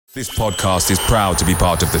This podcast is proud to be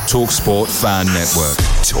part of the TalkSport Fan Network.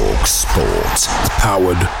 TalkSport.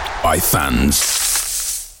 Powered by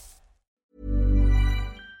fans.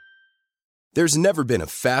 There's never been a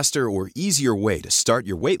faster or easier way to start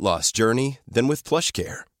your weight loss journey than with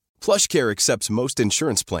PlushCare. PlushCare accepts most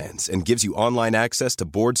insurance plans and gives you online access to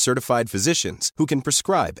board-certified physicians who can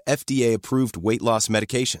prescribe FDA-approved weight loss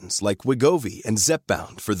medications like Wegovy and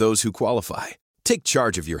Zepbound for those who qualify. Take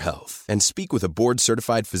charge of your health and speak with a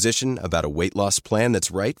board-certified physician about a weight loss plan that's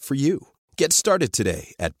right for you. Get started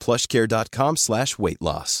today at plushcare.com/weight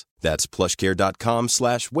loss. That's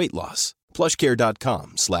plushcare.com/weight loss.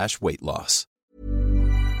 plushcare.com/weight loss.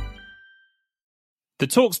 The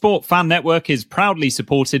TalkSport Fan Network is proudly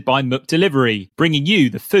supported by McDelivery, bringing you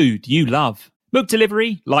the food you love.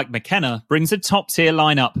 McDelivery, like McKenna, brings a top-tier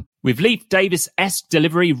lineup. With Leif Davis-esque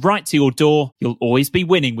delivery right to your door, you'll always be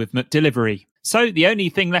winning with McDelivery. So the only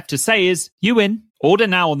thing left to say is, you win. Order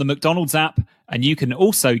now on the McDonald's app, and you can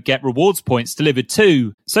also get rewards points delivered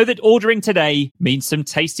too, so that ordering today means some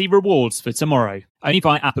tasty rewards for tomorrow. Only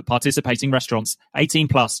via app at participating restaurants. 18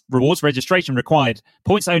 plus. Rewards registration required.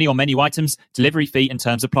 Points only on menu items. Delivery fee and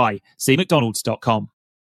terms apply. See mcdonalds.com.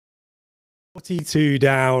 42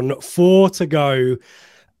 down, 4 to go.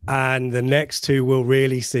 And the next two will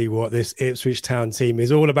really see what this Ipswich Town team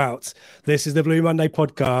is all about. This is the Blue Monday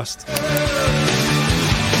podcast.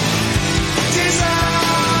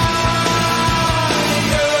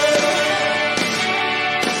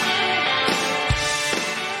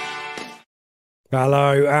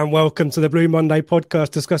 Hello and welcome to the Blue Monday podcast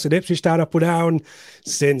discussing Ipswich Town up or down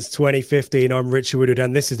since 2015. I'm Richard Woodward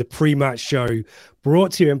and this is the Prematch show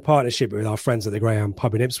brought to you in partnership with our friends at the Graham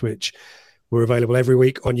Pub in Ipswich. We're available every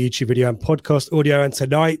week on YouTube video and podcast audio, and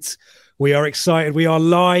tonight we are excited. We are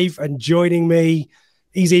live, and joining me,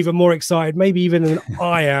 he's even more excited, maybe even than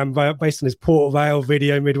I am, based on his Port Vale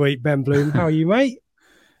video midweek. Ben Bloom, how are you, mate?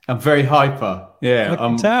 I'm very hyper. Yeah, I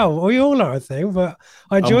can tell. Well, you all are, I think, but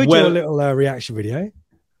I enjoyed your little reaction video.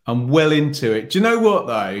 I'm well into it. Do you know what,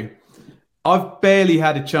 though? I've barely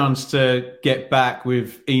had a chance to get back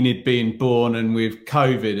with Enid being born and with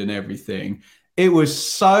COVID and everything. It was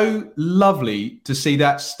so lovely to see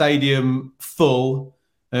that stadium full,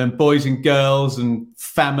 boys and girls and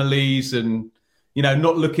families, and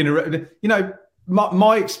not looking around.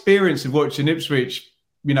 My experience of watching Ipswich,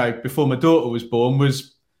 before my daughter was born,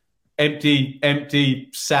 was empty,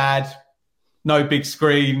 sad, no big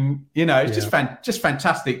screen. It's just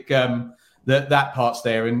fantastic that part's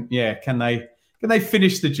there. And yeah, can they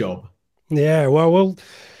finish the job? Yeah, well,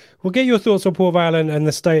 we'll get your thoughts on Port Vale and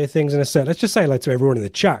the state of things in a sec. Let's just say hello to everyone in the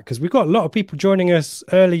chat, because we've got a lot of people joining us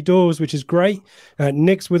early doors, which is great.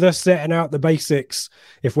 Nick's with us setting out the basics.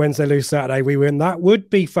 If Wednesday lose Saturday, we win. That would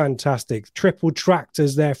be fantastic. Triple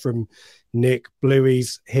tractors there from Nick.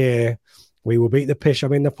 Bluey's here. We will beat the pish.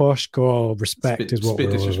 I'm in the posh. God, respect is what we're all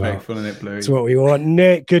about. It's a bit disrespectful, isn't it, Bluey? It's what we want.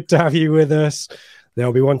 Nick, good to have you with us.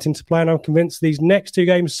 They'll be wanting to play, and I'm convinced these next two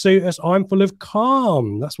games suit us. I'm full of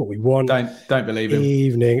calm. That's what we want. Don't believe him.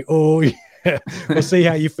 Evening. Oh, yeah. We'll see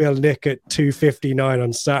how you feel, Nick, at 2:59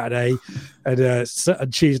 on Saturday and a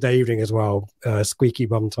Tuesday evening as well. Squeaky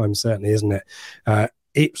bum time, certainly, isn't it?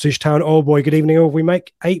 Ipswich Town, oh boy, good evening. If we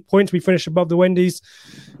make 8 points, we finish above the Wendy's.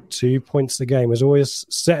 2 points a game, as always,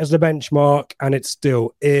 set as the benchmark, and it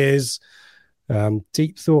still is.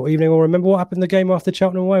 Deep thought evening. Or remember what happened in the game after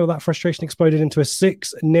Cheltenham away? Well, that frustration exploded into a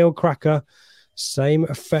 6-0 cracker. Same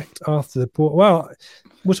effect after the Port. Well,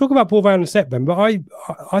 we'll talk about Port Vale in a sec, Ben, but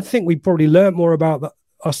I think we probably learned more about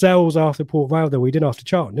ourselves after Port Vale than we did after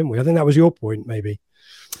Charlton, didn't we? I think that was your point, maybe.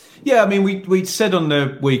 Yeah, I mean, we said on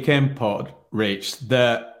the weekend pod, Rich,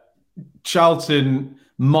 that Charlton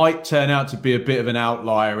might turn out to be a bit of an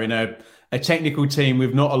outlier in a technical team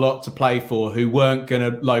with not a lot to play for, who weren't going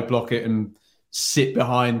to low block it and sit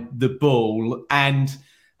behind the ball. And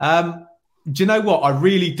do you know what? I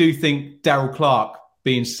really do think Daryl Clark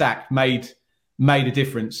being sacked made a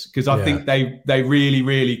difference, because I think they really,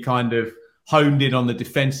 really kind of honed in on the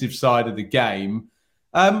defensive side of the game.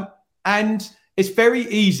 And it's very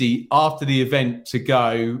easy after the event to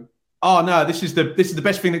go, oh no, this is the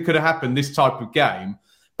best thing that could have happened, this type of game.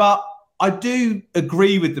 But I do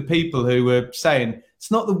agree with the people who were saying it's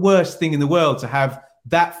not the worst thing in the world to have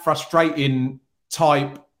that frustrating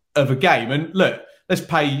type of a game. And look, let's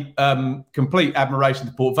pay complete admiration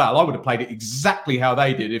to Port Vale. I would have played it exactly how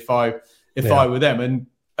they did if I were them. And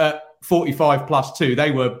at 45+2, they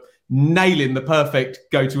were nailing the perfect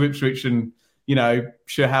go to Ipswich and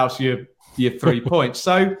share house your 3 points.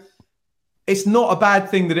 So it's not a bad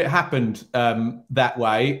thing that it happened that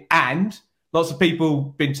way. And lots of people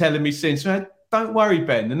been telling me since, don't worry,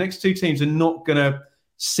 Ben, the next two teams are not going to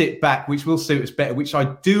sit back, which will suit us better, which I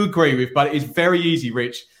do agree with. But it is very easy,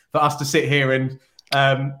 Rich, for us to sit here and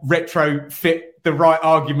retrofit the right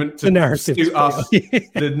argument to suit us,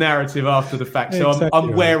 the narrative after the fact. So exactly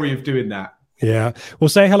I'm wary of doing that. Yeah. We'll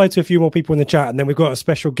say hello to a few more people in the chat, and then we've got a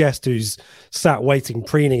special guest who's sat waiting,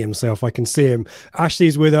 preening himself. I can see him.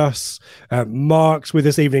 Ashley's with us. Mark's with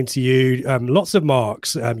us. Evening to you. Lots of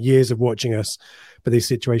Marks, years of watching us. But these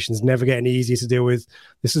situations never get any easier to deal with.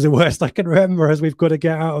 This is the worst I can remember, as we've got to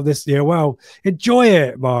get out of this. Yeah, well, enjoy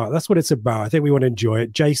it, Mark. That's what it's about. I think we want to enjoy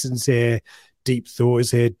it. Jason's here. Deep Thought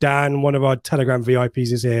is here. Dan, one of our Telegram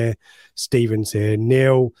VIPs, is here. Stephen's here.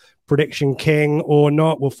 Neil, Prediction King or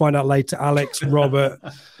not. We'll find out later. Alex, Robert,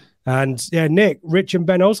 and Nick, Rich, and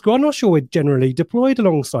Ben Old School. I'm not sure we're generally deployed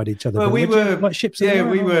alongside each other. Well, we were like ships. Yeah,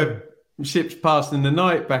 we were ships passing in the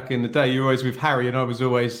night back in the day. You were always with Harry, and I was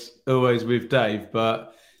always with Dave.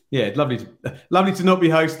 But yeah, lovely to not be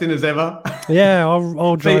hosting as ever. Yeah,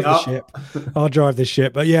 I'll drive the ship. I'll drive the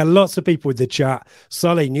ship. But yeah, lots of people with the chat.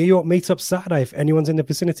 Sully, New York meetup Saturday. If anyone's in the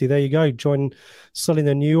vicinity, there you go. Join Sully,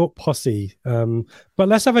 the New York posse. But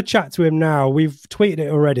let's have a chat to him now. We've tweeted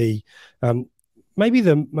it already. Maybe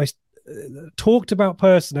the most talked about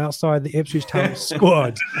person outside the Ipswich Town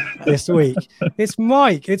squad this week. It's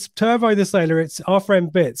Mike. It's Turbo the Sailor. It's our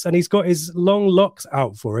friend Bits, and he's got his long locks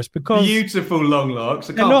out for us because beautiful long locks.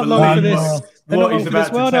 They're not long for this. They're not long for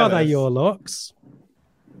this world, are they? Your locks.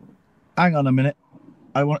 Hang on a minute.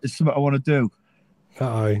 It's something I want to do.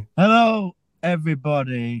 Uh-oh. Hello,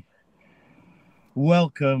 everybody.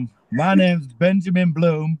 Welcome. My name's Benjamin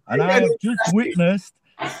Bloom, and I have just witnessed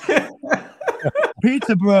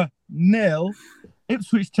Peterborough 0,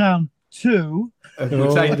 Ipswich Town 2.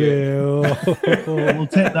 We'll take it. We'll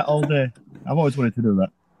take that all day. I've always wanted to do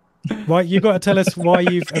that. Right, you've got to tell us why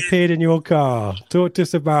you've appeared in your car. Talk to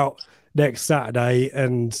us about next Saturday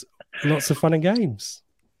and lots of fun and games.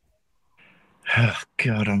 Oh,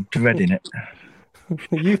 God, I'm dreading it.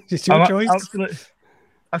 It's your choice.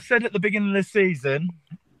 I said at the beginning of the season,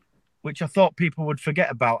 which I thought people would forget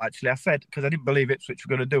about, actually. I said, because I didn't believe Ipswich were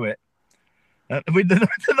going to do it. We don't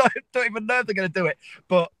even know if they're going to do it.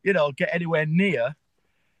 But, get anywhere near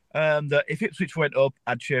that if Ipswich went up,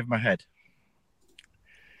 I'd shave my head.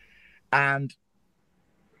 And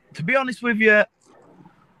to be honest with you,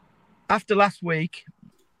 after last week,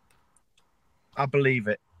 I believe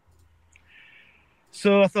it.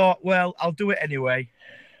 So I thought, well, I'll do it anyway,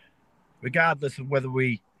 regardless of whether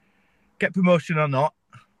we get promotion or not.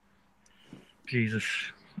 Jesus.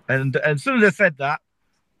 And as soon as I said that,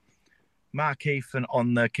 Mark Heath and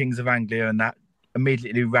on the Kings of Anglia and that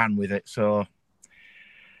immediately ran with it. So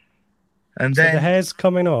then the hair's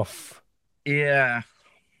coming off. Yeah.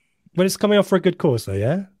 But it's coming off for a good cause, though,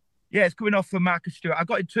 yeah? Yeah, it's coming off for Marcus Stewart. I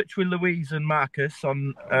got in touch with Louise and Marcus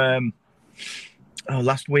on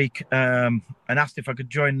last week and asked if I could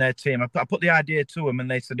join their team. I put the idea to them and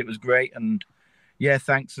they said it was great. And yeah,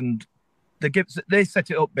 thanks. And they set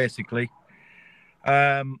it up basically.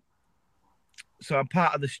 So I'm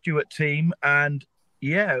part of the Stewart team, and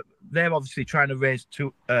yeah, they're obviously trying to raise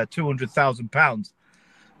 £200,000.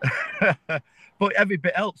 But every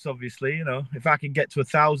bit helps, obviously. If I can get to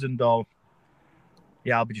 1,000, I'll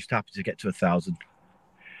be just happy to get to 1,000,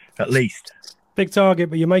 at least. Big target,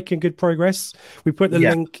 but you're making good progress. We put the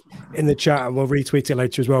link in the chat, and we'll retweet it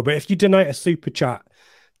later as well. But if you donate a super chat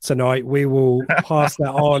tonight, we will pass that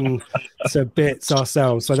on to Bits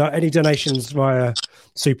ourselves. So that any donations via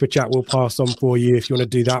super chat we'll pass on for you if you want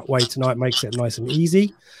to do that way tonight. Makes it nice and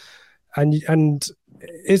easy. And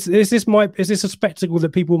is this a spectacle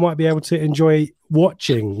that people might be able to enjoy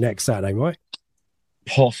watching next Saturday, Mike?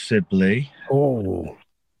 Possibly. Oh,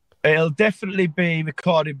 it'll definitely be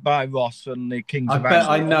recorded by Ross and the Kings of Anglia.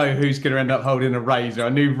 I know who's going to end up holding a razor. I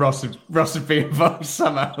knew Ross would be involved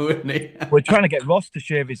somehow, wouldn't he? We're trying to get Ross to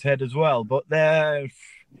shave his head as well, but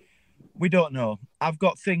we don't know. I've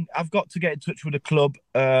got to get in touch with the club.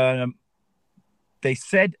 They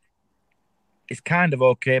said it's kind of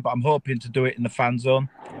okay, but I'm hoping to do it in the fan zone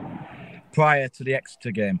prior to the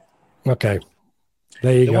Exeter game. Okay,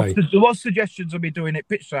 there you go. There was suggestions of me doing it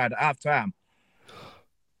pitch side at half time.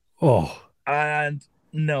 Oh, and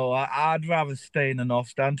no, I'd rather stay in the north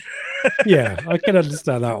stand. Yeah, I can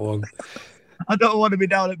understand that one. I don't want to be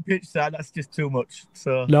down at pitch side. That's just too much.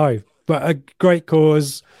 So no, but a great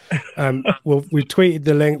cause. We tweeted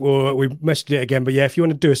the link, or we messaged it again. But yeah, if you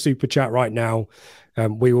want to do a super chat right now,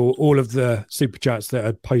 we will. All of the super chats that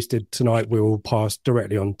are posted tonight, we will pass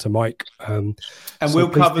directly on to Mike. And so we'll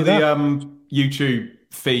cover the YouTube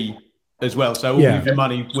fee as well. So all of your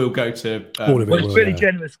money will go to all of it. Well, it's really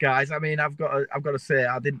generous, guys. I mean, I've got to say,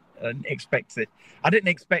 I didn't expect it. I didn't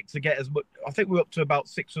expect to get as much. I think we're up to about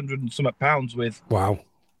 £600 and some pounds with. Wow.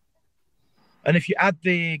 And if you add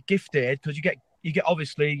the gift aid, because you get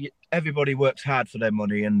obviously everybody works hard for their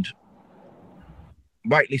money, and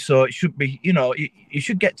rightly so. It should be, you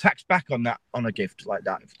should get taxed back on that, on a gift like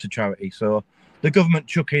that to charity. So the government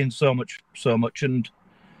chuck in so much, and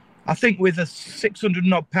I think with the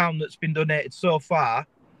 £600 that's been donated so far,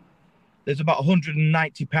 there's about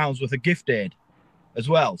 £190 worth of gift aid as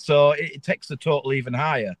well. So it takes the total even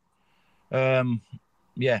higher.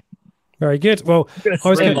 Yeah. Very good. Well, I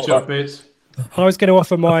was going to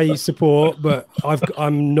offer my support, but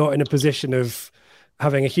I'm not in a position of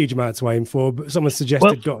having a huge amount to aim for. But someone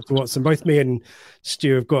suggested Dr. Watson. Both me and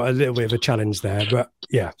Stu have got a little bit of a challenge there. But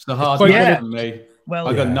yeah, it's the hard one for me. Well,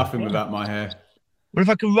 I got nothing without my hair. Well, if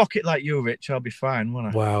I can rock it like you, Rich, I'll be fine,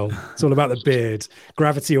 won't I? Wow. It's all about the beard.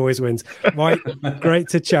 Gravity always wins. Right. Great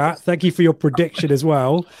to chat. Thank you for your prediction as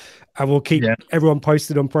well. And we'll keep everyone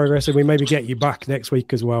posted on progress, and we maybe get you back next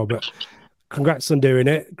week as well. But congrats on doing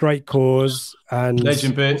it. Great cause. And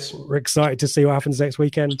Legend bits. We're excited to see what happens next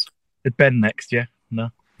weekend. It's Ben next, yeah? No.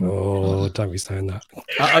 Oh, don't be saying that.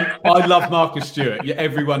 I love Marcus Stewart. Yeah,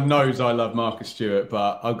 everyone knows I love Marcus Stewart,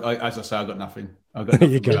 but as I say, I've got nothing. I've got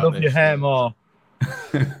nothing. I love your hair more.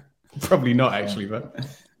 Probably not, actually, but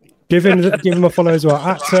give him a follow as well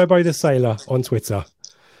at Turbo the Sailor on Twitter.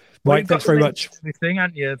 Right, thanks very much. Thing,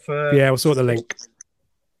 haven't you? We'll sort the link.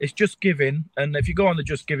 It's Just Giving, and if you go on the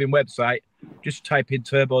Just Giving website, just type in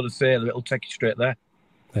Turbo the Sailor, it'll take you straight there.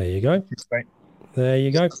 There you go. There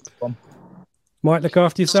you go. Mike, look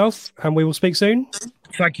after yourself, and we will speak soon.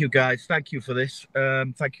 Thank you, guys. Thank you for this.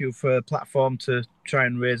 Thank you for a platform to try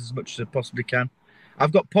and raise as much as I possibly can.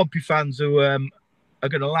 I've got Pompey fans who are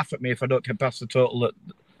going to laugh at me if I don't get past the total that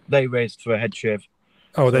they raised for a head shave.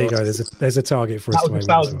 Oh, there you go. There's a target for us. That was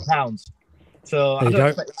 £1,000. So there you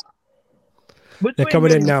go. They're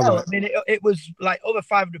coming in now. I mean, it was like over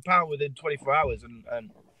 £500 within 24 hours, and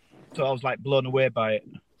so I was like blown away by it.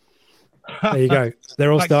 There you go.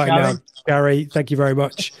 They're all starting now. Gary, thank you very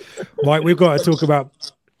much. Mike, we've got to talk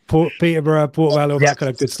about Peterborough, Port Vale, all that kind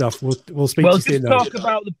of good stuff. We'll speak to you soon. Well, just talk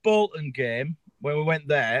about the Bolton game when we went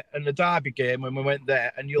there, and the Derby game when we went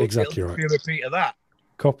there, and you'll be a repeat of that.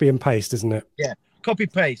 Copy and paste, isn't it? Yeah, copy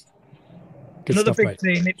paste. Good Another stuff,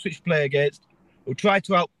 big team Ipswich play against will try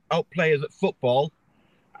to outplay us at football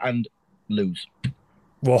and lose.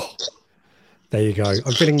 Whoa. There you go.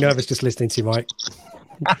 I'm feeling nervous just listening to you, Mike.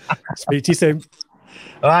 Speak to you soon.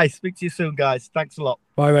 All right, speak to you soon, guys. Thanks a lot.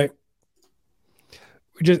 Bye, mate.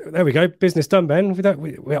 There we go. Business done, Ben.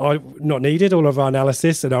 We are not needed. All of our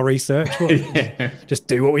analysis and our research. Just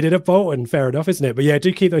do what we did at Bolton. Fair enough, isn't it? But yeah,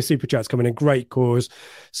 do keep those super chats coming in. Great cause,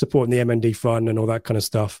 supporting the MND fund and all that kind of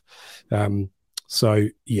stuff. So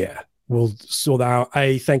yeah, we'll sort that out.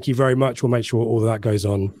 Thank you very much. We'll make sure all of that goes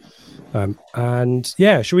on. And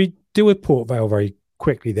yeah, should we deal with Port Vale very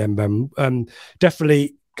quickly then, Ben?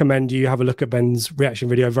 Definitely commend you. Have a look at Ben's reaction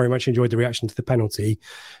video. Very much enjoyed the reaction to the penalty.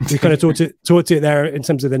 We kind of talked to it there in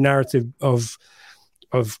terms of the narrative of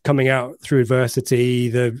coming out through adversity,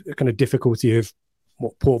 the kind of difficulty of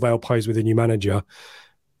what Port Vale posed with a new manager.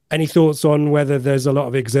 Any thoughts on whether there's a lot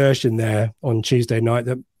of exertion there on Tuesday night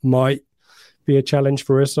that might be a challenge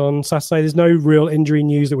for us on Saturday? There's no real injury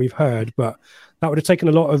news that we've heard, but that would have taken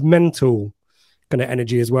a lot of mental kind of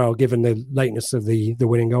energy as well, given the lateness of the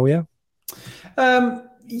winning goal.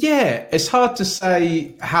 Yeah, it's hard to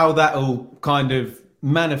say how that'll kind of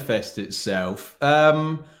manifest itself.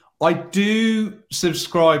 I do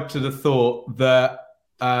subscribe to the thought that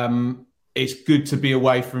it's good to be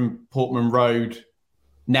away from Portman Road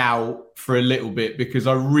now for a little bit, because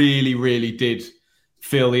I really, really did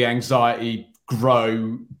feel the anxiety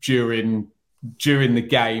grow during the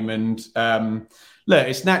game. And look,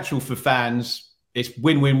 it's natural for fans. It's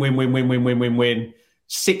win.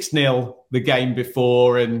 6-0 the game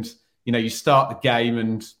before, and you start the game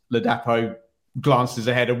and Ladapo glances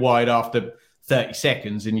ahead and wide after 30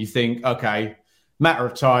 seconds, and you think, okay, matter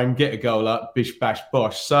of time, get a goal up, bish bash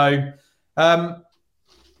bosh. So the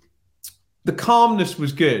calmness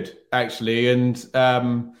was good, actually, and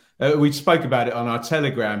we spoke about it on our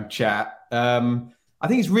Telegram chat. I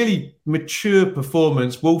think it's really mature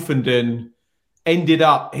performance. Wolfenden ended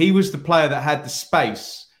up, he was the player that had the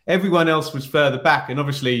space. Everyone else was further back, and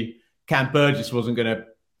obviously Cam Burgess wasn't going to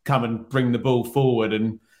come and bring the ball forward,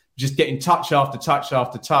 and just getting touch after touch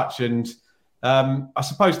after touch. And I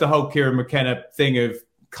suppose the whole Kieran McKenna thing of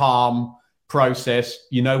calm process,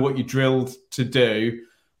 you know what you're drilled to do.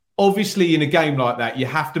 Obviously, in a game like that, you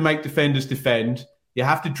have to make defenders defend. You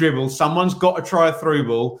have to dribble. Someone's got to try a through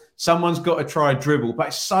ball. Someone's got to try a dribble. But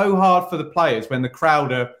it's so hard for the players when the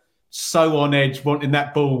crowd are so on edge, wanting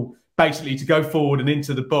that ball basically to go forward and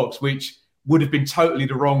into the box, which would have been totally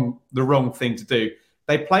the wrong thing to do.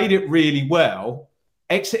 They played it really well.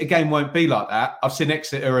 Exeter game won't be like that. I've seen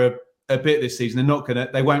Exeter a bit this season.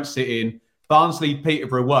 They won't sit in. Barnsley,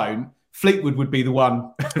 Peterborough won't. Fleetwood would be the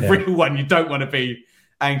one, real one you don't want to be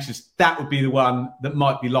anxious. That would be the one that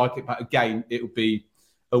might be like it, but again, it would be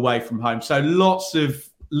away from home. So lots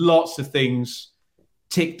of things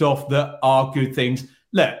ticked off that are good things.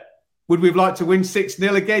 Look, would we have liked to win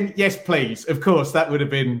 6-0 again? Yes, please. Of course, that would have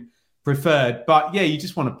been preferred. But yeah, you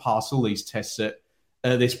just want to pass all these tests at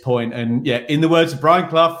this point. And yeah, in the words of Brian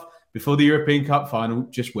Clough, before the European Cup final,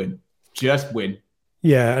 just win. Just win.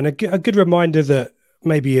 Yeah, and a good reminder that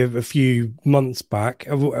maybe a few months back,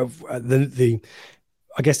 I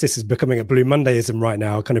guess this is becoming a Blue Mondayism right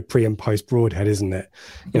now, kind of pre and post Broadhead, isn't it?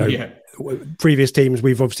 Previous teams,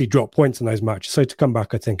 we've obviously dropped points in those matches. So to come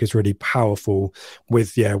back, I think is really powerful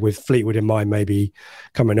with Fleetwood in mind, maybe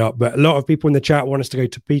coming up. But a lot of people in the chat want us to go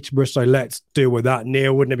to Peterborough. So let's deal with that.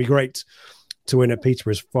 Neil, wouldn't it be great to win at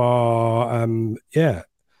Peterborough as far?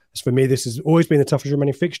 As for me, this has always been the toughest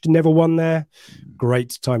remaining fixture. Never won there.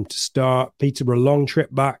 Great time to start. Peterborough, long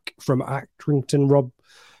trip back from Accrington. Rob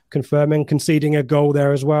confirming, conceding a goal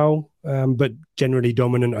there as well. But generally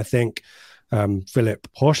dominant, I think.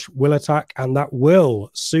 Philip Posh will attack, and that will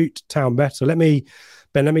suit Town better. Let me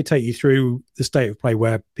take you through the state of play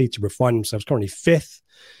where Peterborough find themselves currently 5th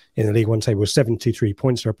in the League One table with 73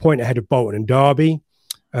 points. They're a point ahead of Bolton and Derby,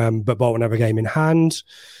 but Bolton have a game in hand.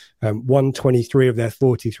 Won 23 of their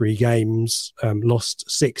 43 games,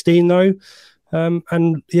 lost 16 though.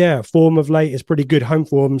 Form of late is pretty good. Home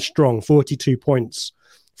form strong, 42 points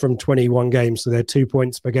from 21 games. So they're 2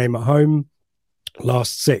 points per game at home.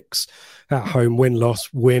 Last 6 at home, win,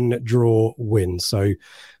 loss, win, draw, win. So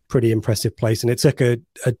pretty impressive place. And it took a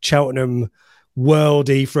Cheltenham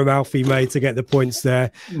worldie from Alfie May to get the points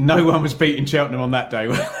there. No one was beating Cheltenham on that day.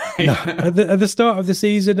 No. At the start of the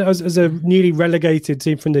season, as a newly relegated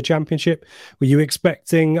team from the Championship, were you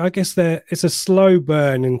expecting, I guess it's a slow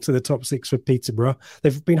burn into the top 6 for Peterborough.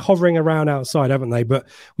 They've been hovering around outside, haven't they? But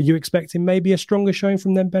were you expecting maybe a stronger showing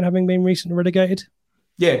from them, Ben, having been recently relegated?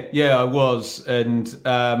 Yeah, I was. And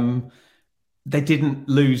they didn't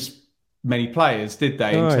lose many players, did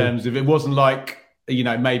they? In terms of, it wasn't like,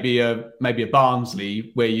 maybe a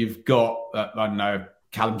Barnsley where you've got, I don't know,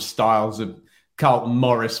 Callum Stiles of Carlton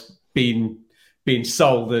Morris being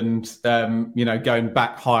sold and, going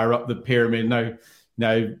back higher up the pyramid.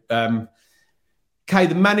 The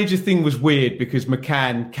manager thing was weird because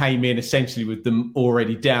McCann came in essentially with them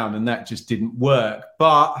already down and that just didn't work.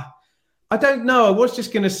 But I don't know. I was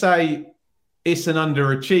just going to say it's an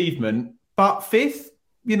underachievement, but 5th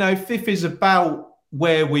is about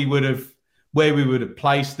where we would have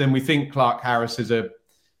placed them. We think Clark Harris is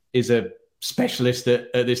a specialist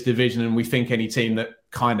at this division, and we think any team that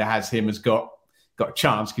kind of has him has got a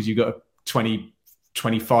chance because you've got 20,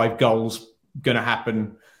 25 goals going to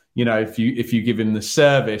happen. If you give him the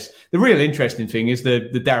service. The real interesting thing is the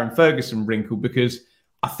Darren Ferguson wrinkle, because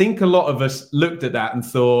I think a lot of us looked at that and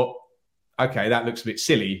thought, okay, that looks a bit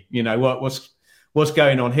silly. What's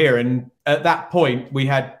going on here? And at that point, we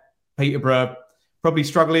had Peterborough probably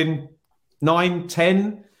struggling 9,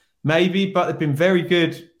 10, maybe, but they've been very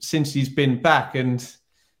good since he's been back. And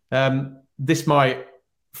this might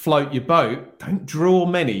float your boat. Don't draw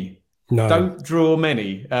many. No. Don't draw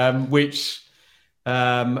many, which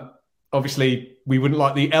obviously we wouldn't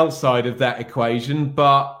like the L side of that equation,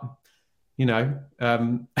 but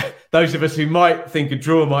those of us who might think a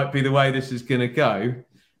draw might be the way this is going to go,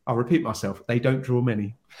 I'll repeat myself, they don't draw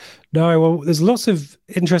many. No, well, there's lots of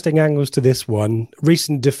interesting angles to this one.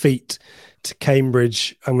 Recent defeat to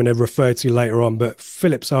Cambridge, I'm going to refer to later on, but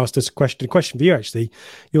Philip's asked us a question for you, actually.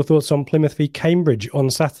 Your thoughts on Plymouth v Cambridge on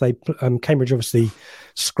Saturday. Cambridge obviously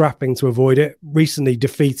scrapping to avoid it. Recently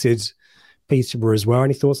defeated Peterborough as well.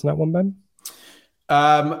 Any thoughts on that one, Ben?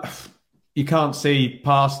 You can't see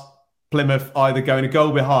past Plymouth either going a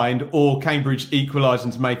goal behind or Cambridge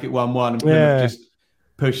equalising to make it 1-1 and Plymouth just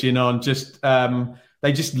pushing on.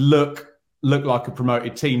 They just look like a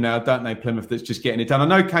promoted team now, don't they, Plymouth, that's just getting it done. I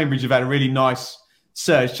know Cambridge have had a really nice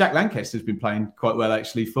surge. Jack Lancaster's been playing quite well,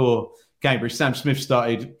 actually, for Cambridge. Sam Smith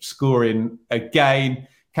started scoring again.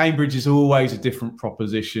 Cambridge is always a different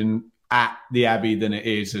proposition at the Abbey than it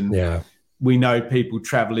is. And we know people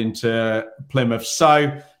travel into Plymouth.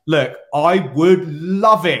 So, look, I would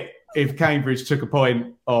love it if Cambridge took a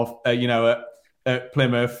point off, at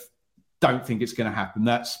Plymouth. Don't think it's going to happen.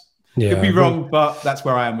 That's Yeah, Could be wrong, but that's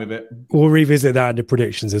where I am with it. We'll revisit that in the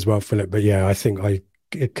predictions as well, Philip. But yeah, I think I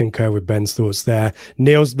concur with Ben's thoughts there.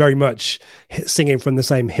 Neil's very much singing from the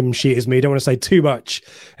same hymn sheet as me. Don't want to say too much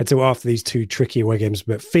until after these two tricky away games,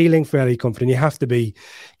 but feeling fairly confident. You have to be,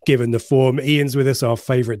 given the form. Ian's with us, our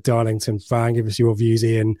favourite Darlington fan. Give us your views,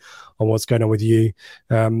 Ian, on what's going on with you.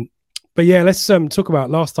 But yeah, let's talk about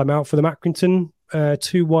last time out for the Accrington.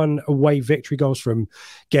 2-1 away victory, goals from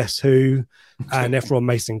guess who and Efron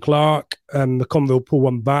Mason-Clark. McConville pull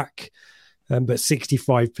one back, but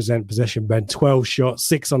 65% possession, Ben. 12 shots,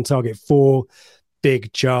 6 on target, 4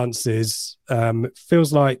 big chances.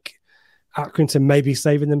 Feels like Accrington may be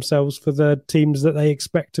saving themselves for the teams that they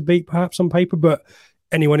expect to beat, perhaps on paper, but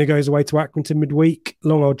anyone who goes away to Accrington midweek,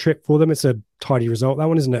 long old trip for them. It's a tidy result, that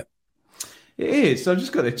one, isn't it? It is. So I've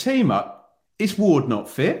just got the team up. Is Ward not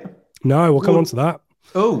fit? No, we'll come on to that.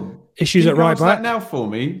 Oh, issues at right back that now for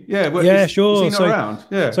me. Yeah, sure. Is he not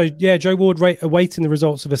around? Yeah. Joe Ward awaiting the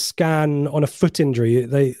results of a scan on a foot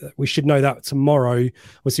injury. We should know that tomorrow.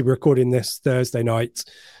 Obviously, we're recording this Thursday night,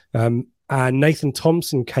 and Nathan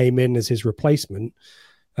Thompson came in as his replacement,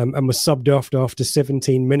 and was subbed off after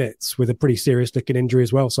 17 minutes with a pretty serious looking injury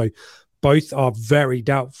as well. So both are very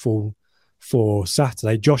doubtful for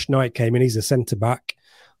Saturday. Josh Knight came in; he's a centre back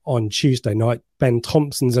on Tuesday night. Ben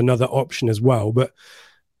Thompson's another option as well, but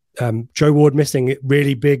Joe Ward missing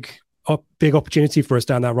really big opportunity for us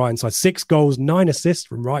down that right hand side. 6 goals, 9 assists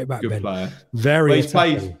from right back. Good Ben. Player. Very.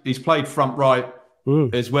 Well, he's played front right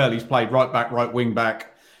as well. He's played right back, right wing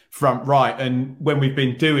back, front right. And when we've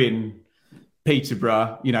been doing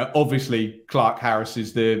Peterborough, obviously Clark Harris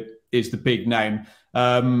is the big name.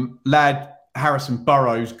 Lad Harrison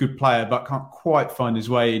Burrows, good player, but can't quite find his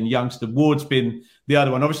way in. Youngster Ward's been the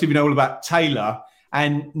other one. Obviously, we know all about Taylor,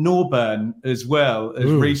 and Norburn as well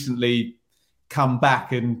has recently come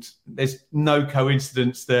back, and there's no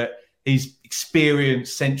coincidence that he's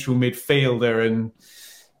experienced central midfielder, and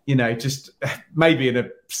just maybe in a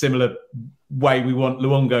similar way we want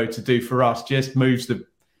Luongo to do for us, just moves the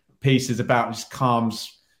pieces about and just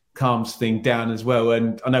calms thing down as well.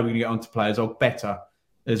 And I know we're going to get on to players better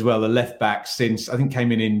as well, the left back, since I think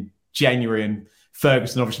came in January, and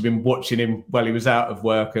Ferguson obviously been watching him while he was out of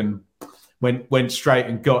work and went straight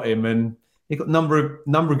and got him. And he got a number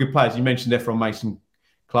of good players. You mentioned Efron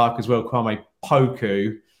Mason-Clark as well, Kwame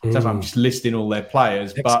Poku. So I'm just listing all their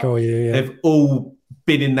players, but they've all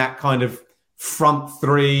been in that kind of front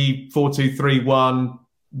three, 4-2-3-1,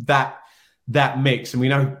 that mix. And we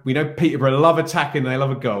know Peterborough love attacking, they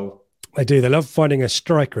love a goal. They do. They love finding a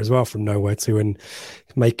striker as well from nowhere too, and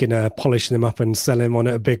polishing them up and selling them on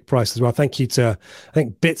at a big price as well. Thank you to, I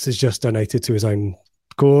think Bits has just donated to his own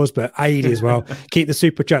cause, but Aid as well. Keep the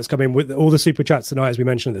super chats coming. With all the super chats tonight, as we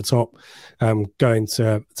mentioned at the top, going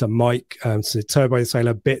to Mike, to Turbo the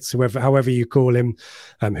Sailor, Bits, however you call him,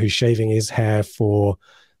 who's shaving his hair for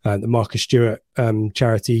the Marcus Stewart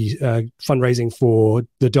charity fundraising for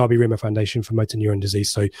the Derby Rimmer Foundation for Motor Neuron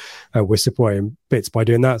Disease. So we're supporting Bits by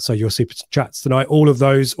doing that. So your super chats tonight, all of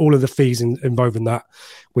the fees involved in that,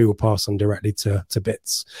 we will pass on directly to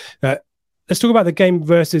Bits. Let's talk about the game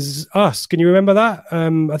versus us. Can you remember that?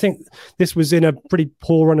 I think this was in a pretty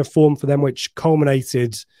poor run of form for them, which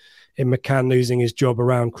culminated in McCann losing his job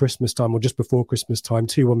around Christmas time, or just before Christmas time.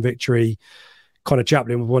 2-1 victory. Connor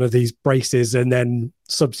Chaplin with one of these braces, and then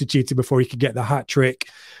substituted before he could get the hat trick.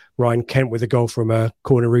 Ryan Kent with a goal from a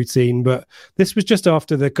corner routine. But this was just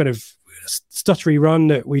after the kind of stuttery run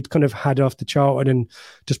that we'd kind of had after Charlton and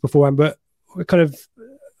just beforehand. But we're kind of,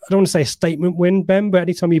 I don't want to say a statement win, Ben, but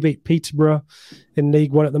anytime you beat Peterborough in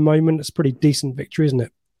League One at the moment, it's a pretty decent victory, isn't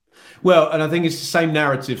it? Well, and I think it's the same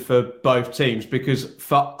narrative for both teams, because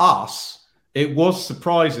for us, it was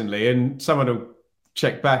surprisingly, and someone will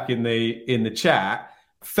check back in the chat,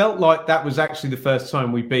 felt like that was actually the first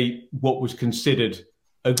time we beat what was considered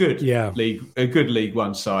a good League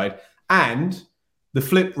One side. And the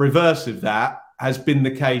flip reverse of that has been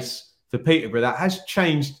the case for Peterborough. That has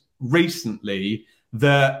changed recently.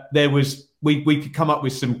 That we could come up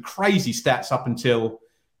with some crazy stats up until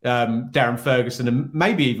Darren Ferguson, and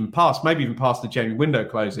maybe even past the January window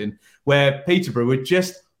closing, where Peterborough were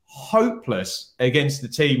just hopeless against the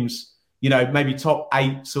teams, maybe top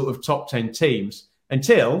 8, sort of top 10 teams,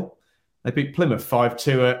 until they beat Plymouth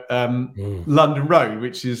 5-2 at London Road,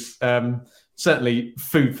 which is certainly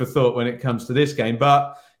food for thought when it comes to this game.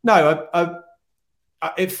 But no,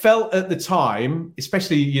 it felt at the time,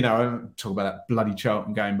 especially, I don't talk about that bloody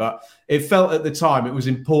Charlton game, but it felt at the time it was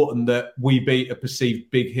important that we beat a perceived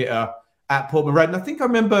big hitter at Portman Road. And I think I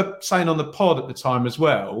remember saying on the pod at the time as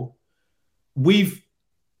well, we've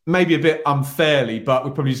maybe a bit unfairly, but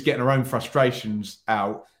we're probably just getting our own frustrations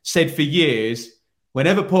out, said for years,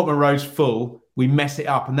 whenever Portman Road's full, we mess it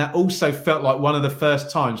up. And that also felt like one of the first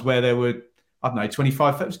times where there were, I don't know,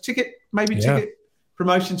 25 ticket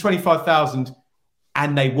promotion, 25,000,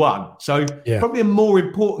 and they won. So probably a more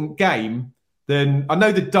important game than, I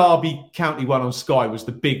know the Derby County one on Sky was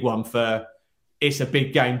the big one for, it's a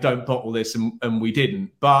big game, don't bottle this, and we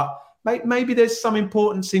didn't. But maybe there's some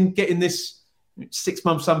importance in getting this 6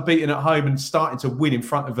 months unbeaten at home and starting to win in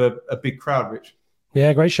front of a big crowd, Rich.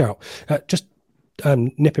 Yeah, great shout. Just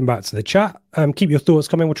nipping back to the chat. Keep your thoughts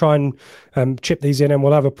coming. We'll try and chip these in, and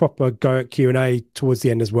we'll have a proper go at Q&A towards the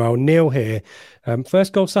end as well. Neil here.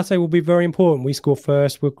 First goal Saturday will be very important. We score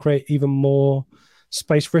first. We'll create even more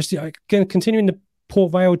space for us. Again, continuing the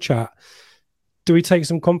Port Vale chat, do we take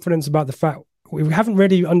some confidence about the fact we haven't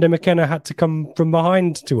really, under McKenna, had to come from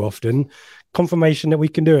behind too often? Confirmation that we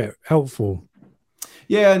can do it. Helpful.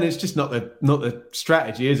 Yeah, and it's just not the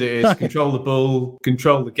strategy, is it? It's control the ball,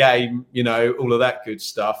 control the game, all of that good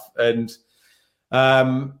stuff. And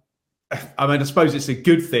I suppose it's a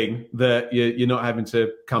good thing that you're not having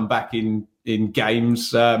to come back in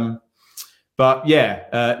games. But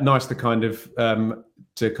yeah, nice to kind of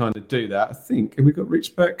do that. I think, have we got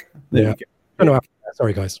Rich back? There we go. Oh, no,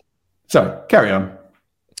 sorry, guys. So carry on.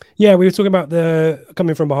 Yeah, we were talking about the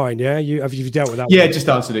coming from behind. Yeah, you've dealt with that. Yeah, just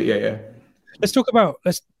answered it. Yeah. Let's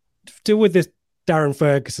deal with this Darren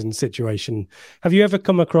Ferguson situation. Have you ever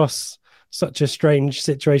come across such a strange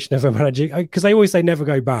situation of a manager? Because they always say never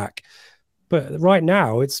go back, but right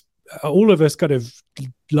now it's all of us kind of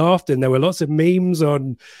laughed, and there were lots of memes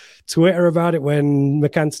on Twitter about it when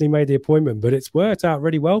McAntony made the appointment. But it's worked out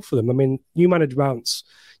really well for them. I mean, new manager bounce,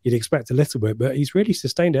 you'd expect a little bit, but he's really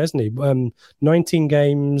sustained it, hasn't he? 19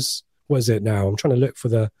 games. What is it now? I'm trying to look for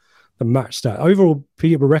the match stat. Overall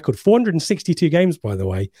Peterborough record, 462 games, by the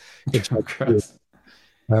way.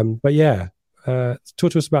 But yeah,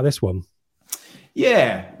 talk to us about this one.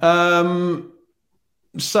 Yeah.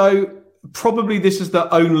 So probably this is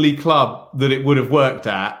the only club that it would have worked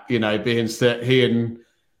at, being that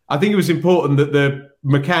I think it was important that the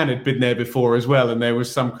McCann had been there before as well, and there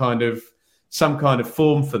was some kind of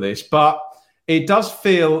form for this. But it does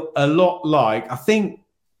feel a lot like, I think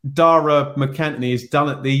Dara McAntony is done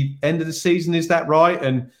at the end of the season, is that right?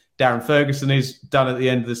 And Darren Ferguson is done at the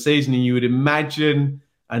end of the season. And you would imagine,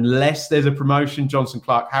 unless there's a promotion, Johnson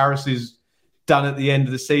Clark Harris is done at the end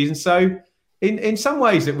of the season. So in some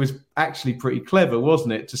ways it was actually pretty clever,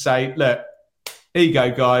 wasn't it? To say, look, here you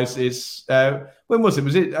go, guys. It's when was it?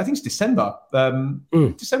 Was it? I think it's December.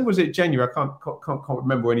 December, was it January? I can't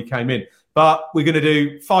remember when he came in. But we're going to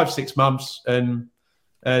do 5-6 months and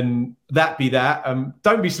that be that.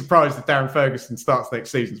 Don't be surprised if Darren Ferguson starts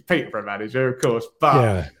next season as Peterborough manager, of course.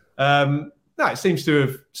 But no, it seems to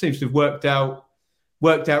have worked out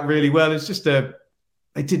really well. It's just they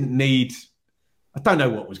didn't need. I don't know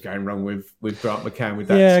what was going wrong with Grant McCann with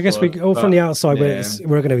that. Yeah, I guess from the outside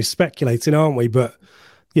we're going to be speculating, aren't we? But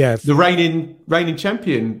yeah, the reigning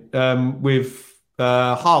champion with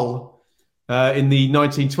Hull in the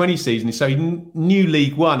 1920 season, so he knew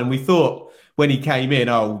League One, and we thought when he came in,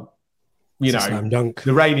 slam dunk.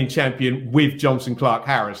 The reigning champion with Johnson Clark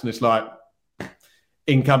Harris, and it's like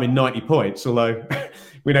incoming 90 points, although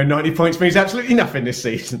we know 90 points means absolutely nothing this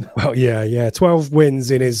season. Well, yeah. 12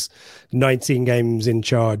 wins in his 19 games in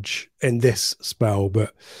charge in this spell.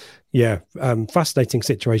 But yeah, fascinating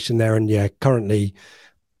situation there. And yeah, currently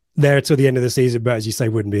there till the end of the season. But as you say,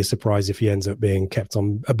 wouldn't be a surprise if he ends up being kept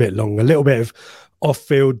on a bit long. A little bit of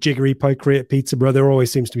off-field jiggery pokery at Peterborough. There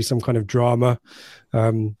always seems to be some kind of drama.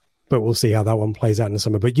 But we'll see how that one plays out in the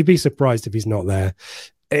summer. But you'd be surprised if he's not there.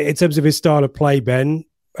 In terms of his style of play, Ben,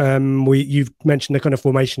 you've mentioned the kind of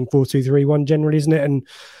formation 4-2-3-1 generally, isn't it? And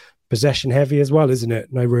possession heavy as well, isn't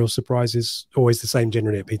it? No real surprises. Always the same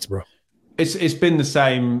generally at Peterborough. It's been the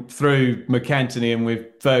same through McAntony and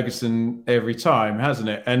with Ferguson every time, hasn't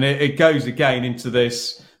it? And it goes again into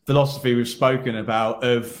this philosophy we've spoken about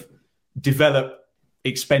of develop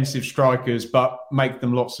expensive strikers, but make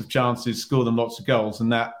them lots of chances, score them lots of goals,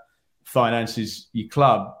 and that finances your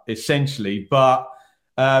club essentially. But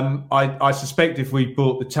I suspect if we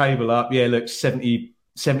brought the table up,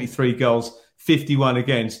 73 goals, 51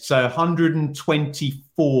 against, so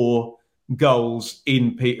 124 goals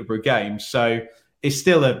in Peterborough games. So it's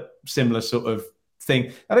still a similar sort of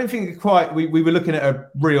thing. I don't think quite. We were looking at a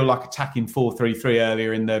real attacking 4-3-3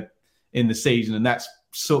 earlier in the season, and that's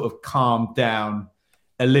sort of calmed down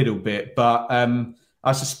a little bit. But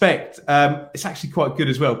I suspect it's actually quite good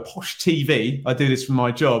as well. Posh TV, I do this for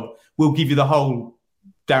my job, will give you the whole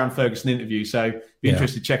Darren Ferguson interview. So be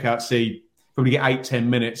interested to check out, see probably get 8-10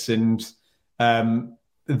 minutes, and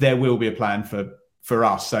there will be a plan for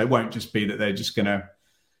us. So it won't just be that they're just gonna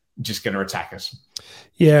attack us.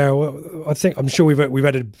 Yeah, well, I'm sure we've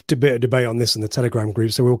had a bit of debate on this in the Telegram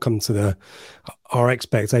group, so we'll come to our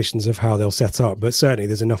expectations of how they'll set up. But certainly,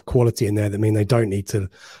 there's enough quality in there that mean they don't need to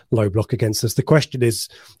low block against us. The question is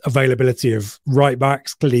availability of right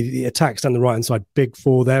backs. Clearly, the attacks down the right hand side big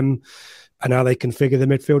for them, and how they configure the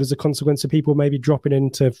midfield as a consequence of people maybe dropping in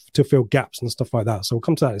to fill gaps and stuff like that. So we'll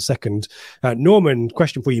come to that in a second. Norman,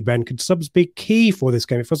 question for you, Ben. Could subs be key for this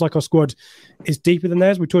game? It feels like our squad is deeper than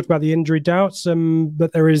theirs. We talked about the injury doubts,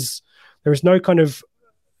 but there is no kind of,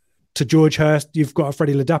 to George Hurst, you've got a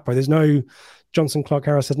Freddie Ladapo. There's no Johnson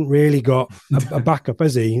Clark-Harris hasn't really got a backup,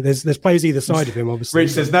 has he? There's players either side of him, obviously.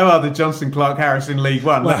 Rich, there's no other Johnson Clark-Harris in League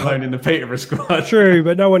One, let alone in the Peterborough squad. True,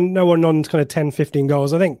 but no one on kind of 10, 15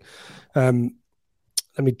 goals. I think... let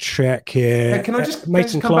me check here. Hey, can I just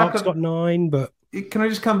Mason Clark's got 9, but can I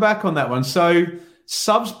just come back on that one? So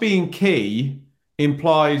subs being key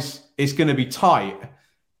implies it's going to be tight.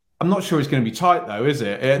 I'm not sure it's going to be tight though, is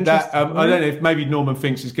it? I don't know if maybe Norman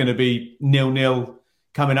thinks it's going to be 0-0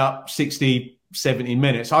 coming up 60, 70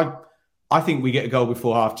 minutes. I think we get a goal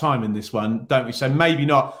before half time in this one, don't we? So maybe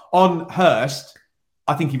not. On Hurst,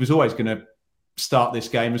 I think he was always going to start this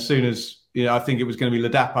game as soon as, I think it was going to be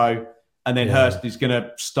Ladapo. And then Hurst is going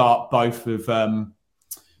to start both of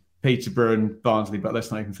Peterborough and Barnsley, but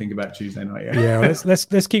let's not even think about Tuesday night yet. Yeah,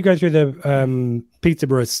 let's keep going through the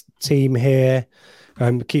Peterborough team here.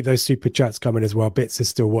 Keep those super chats coming as well. Bits is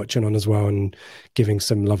still watching on as well and giving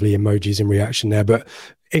some lovely emojis in reaction there. But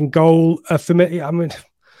in goal, for me, I mean,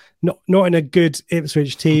 not in a good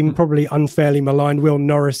Ipswich team, probably unfairly maligned. Will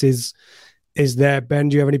Norris is there. Ben,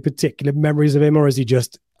 do you have any particular memories of him, or is he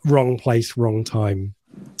just wrong place, wrong time?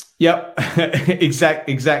 Yep,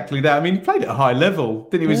 exactly that. I mean, he played at a high level,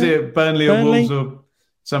 didn't he? Was it Burnley or Wolves or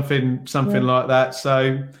something like that?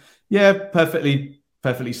 So, yeah, perfectly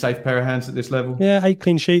safe pair of hands at this level. Yeah, 8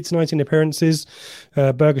 clean sheets, 19 appearances.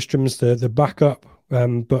 Bergstrom's the backup,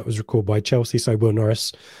 but was recalled by Chelsea. So Will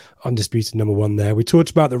Norris, undisputed number 1 there. We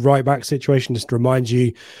talked about the right back situation. Just to remind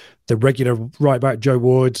you, the regular right back Joe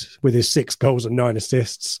Ward with his 6 goals and 9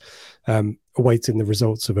 assists. Awaiting the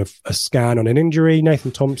results of a scan on an injury.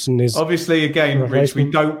 Nathan Thompson is obviously, again, Rich,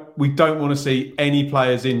 we don't want to see any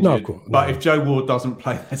players injured. No, of course, but if Joe Ward doesn't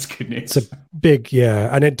play, that's good news. It's a big,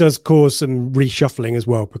 and it does cause some reshuffling as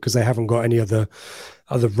well because they haven't got any other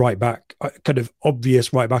right back, kind of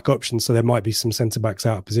obvious right back options. So there might be some centre backs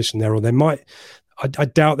out of position there, or they might. I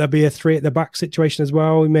doubt there'll be a 3 at the back situation as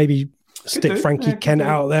well. Maybe stick Frankie Kent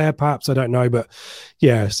out there, perhaps. I don't know, but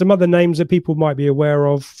yeah, some other names that people might be aware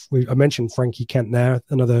of. I mentioned Frankie Kent there.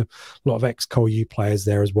 Another lot of ex-Col U players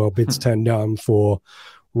there as well. Bids turned down for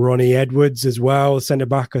Ronnie Edwards as well, centre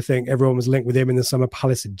back. I think everyone was linked with him in the summer.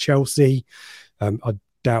 Palace and Chelsea. I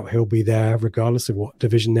doubt he'll be there, regardless of what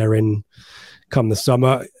division they're in come the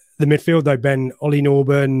summer. The midfield, though, Ben, Ollie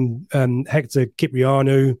Norburn, Hector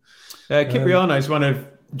Kiprianou. Kiprianou is one of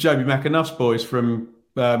Joby McAnuff's boys from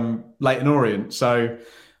Leyton Orient. So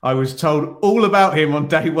I was told all about him on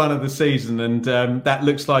day 1 of the season, and that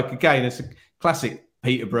looks like, again, it's a classic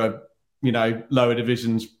Peterborough, lower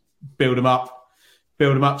divisions, build them up,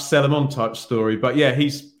 sell them on type story. But yeah,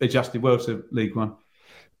 he's adjusted well to League One.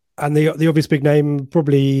 And the obvious big name,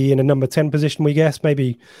 probably in a number 10 position, we guess,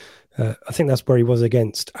 maybe. I think that's where he was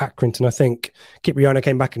against Accrington. I think Kiprianou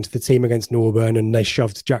came back into the team against Norburn and they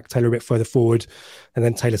shoved Jack Taylor a bit further forward, and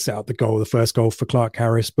then Taylor set up the first goal for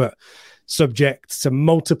Clark-Harris, but subject to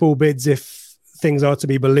multiple bids if things are to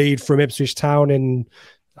be believed from Ipswich Town in,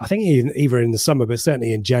 I think either in the summer, but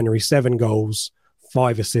certainly in January. 7 goals,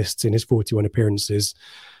 5 assists in his 41 appearances.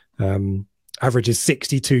 Averages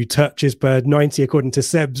 62 touches per 90 according to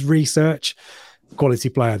Seb's research. Quality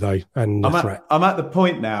player though, and I'm at the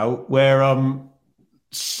point now where I'm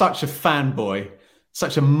such a fanboy,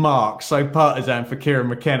 such a mark, so partisan for Kieran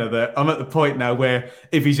McKenna that I'm at the point now where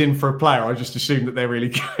if he's in for a player, I just assume that they're really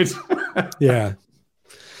good. Yeah.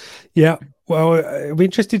 Well, it'll be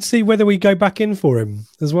interested to see whether we go back in for him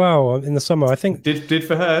as well in the summer. I think did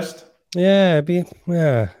for Hurst. Yeah,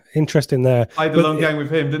 interesting there. Played the long game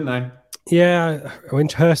with him, didn't they? Yeah,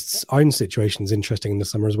 Hurst's own situation is interesting in the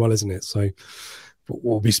summer as well, isn't it? So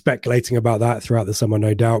we'll be speculating about that throughout the summer,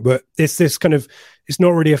 no doubt. But it's this kind of, it's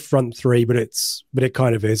not really a front 3, but it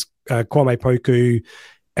kind of is. Kwame Poku,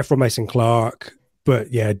 Ephraim Mason-Clark,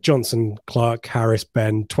 but yeah, Johnson, Clark, Harris,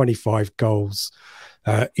 Ben, 25 goals.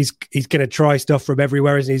 He's going to try stuff from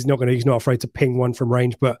everywhere, isn't he? He's not afraid to ping one from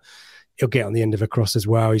range, but he'll get on the end of a cross as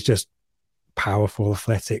well. He's just powerful,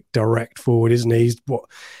 athletic, direct forward, isn't he? He's what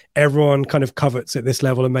everyone kind of covets at this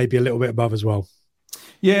level and maybe a little bit above as well.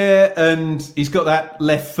 Yeah, and he's got that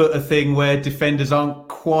left footer thing where defenders aren't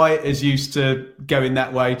quite as used to going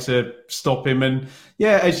that way to stop him. And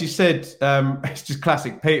yeah, as you said, it's just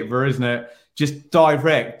classic Peterborough, isn't it? Just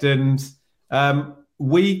direct. And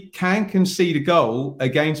we can concede a goal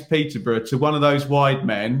against Peterborough to one of those wide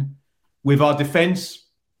men with our defence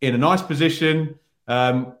in a nice position,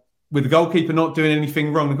 with the goalkeeper not doing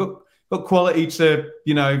anything wrong. We've got quality to,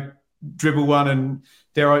 dribble one and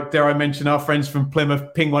dare I mention our friends from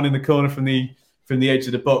Plymouth ping one in the corner from the edge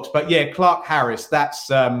of the box. But yeah, Clark Harris, that's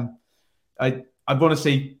I want to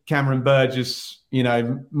see Cameron Burgess,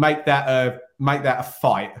 make that a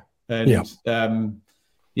fight and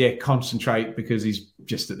concentrate, because he's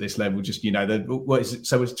just at this level. Just what is it?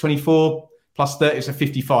 So it's 24 plus 30, it's a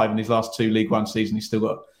 55 in his last 2 League One seasons. He's still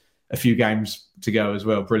got a few games to go as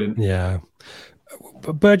well. Brilliant. Yeah.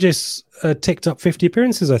 Burgess ticked up 50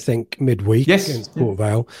 appearances, I think, midweek against Port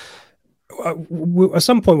Vale. At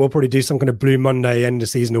some point, we'll probably do some kind of Blue Monday end of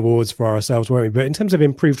season awards for ourselves, won't we? But in terms of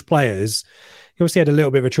improved players, he obviously had a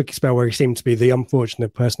little bit of a tricky spell where he seemed to be the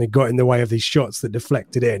unfortunate person who got in the way of these shots that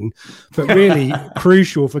deflected in. But really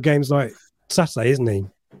crucial for games like Saturday, isn't he?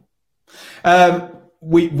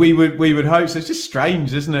 We would hope so. It's just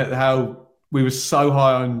strange, isn't it, how we were so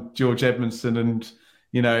high on George Edmondson and,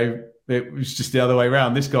 it was just the other way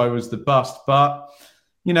around. This guy was the bust, but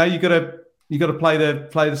you got to play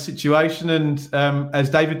the situation. And as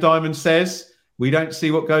David Diamond says, we don't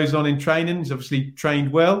see what goes on in training. He's obviously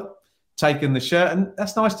trained well, taken the shirt, and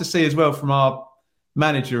that's nice to see as well from our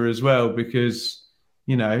manager as well, because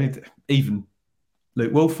even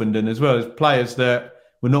Luke Wolfenden as well as players that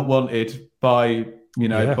were not wanted by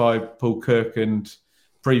by Paul Cook and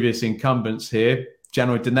previous incumbents here,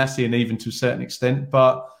 Janoy Danasi, and even to a certain extent,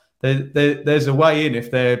 but. There's a way in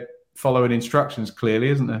if they're following instructions clearly,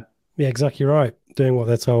 isn't there? Yeah, exactly right. Doing what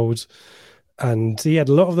they're told. And he had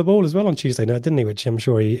a lot of the ball as well on Tuesday night, didn't he? Which I'm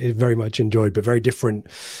sure he very much enjoyed, but very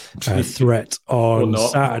different threat on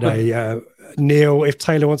Saturday. Neil, if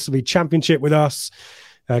Taylor wants to be championship with us,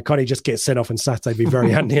 can't he just get sent off on Saturday? Be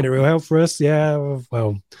very handy and a real help for us. Yeah,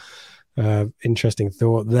 well, interesting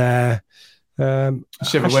thought there.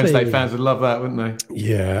 Sheffield Wednesday fans would love that, wouldn't they?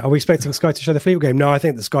 Yeah. Are we expecting Sky to show the Fleetwood game? No, I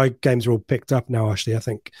think the Sky games are all picked up now, actually. I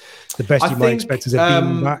think the best might expect is a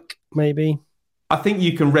beam back, maybe. I think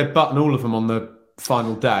you can red button all of them on the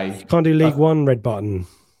final day. You can't do League One red button.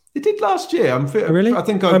 They did last year. Really? I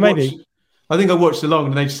think I watched along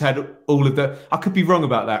and they just had all of the... I could be wrong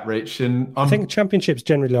about that, Rich. And I think Championship's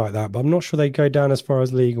generally like that, but I'm not sure they go down as far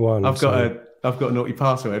as League One. I've got a naughty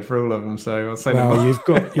password for all of them, so I'll say them. Well, you've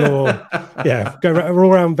got your... we're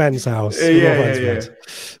all around Ben's house. Yeah.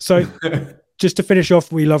 So just to finish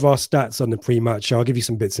off, we love our stats on the pre-match. I'll give you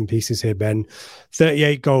some bits and pieces here, Ben.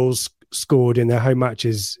 38 goals scored in their home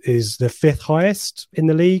matches is the 5th highest in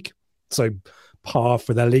the league. So par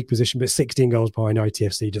for their league position, but 16 goals behind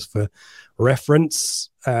ITFC, just for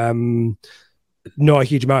reference. Not a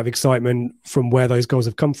huge amount of excitement from where those goals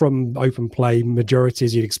have come from. Open play majority,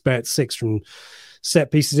 as you'd expect. 6 from set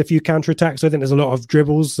pieces, a few counter-attacks. I think there's a lot of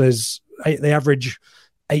dribbles. They average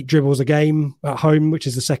 8 dribbles a game at home, which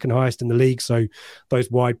is the 2nd highest in the league. So those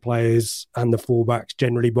wide players and the fullbacks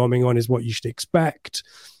generally bombing on is what you should expect.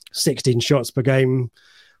 16 shots per game,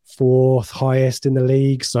 4th highest in the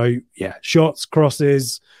league. So yeah, shots,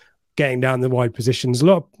 crosses, getting down the wide positions.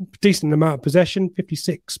 Decent amount of possession,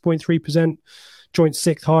 56.3%. Joint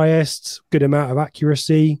 6th highest, good amount of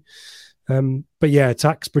accuracy. But yeah,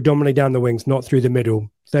 attacks predominantly down the wings, not through the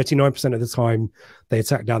middle. 39% of the time, they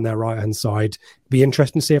attack down their right-hand side. Be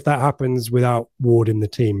interesting to see if that happens without Ward in the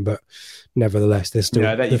team, but nevertheless, there's still...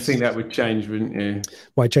 Yeah, you think that would change, wouldn't you?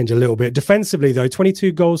 Might change a little bit. Defensively, though,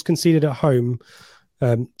 22 goals conceded at home,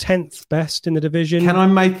 10th best in the division. Can I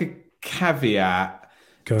make a caveat?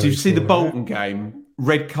 Did you see the Bolton game?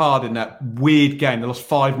 Red card in that weird game. They lost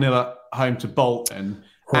 5-0 at home to Bolton.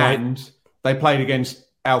 Right. And they played against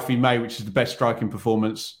Alfie May, which is the best striking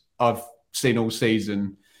performance I've seen all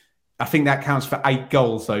season. I think that counts for 8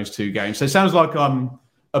 goals, those 2 games. So it sounds like I'm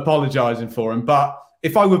apologising for him. But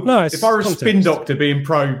if I were a spin doctor being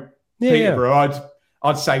pro Peterborough,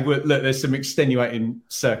 I'd say, look, there's some extenuating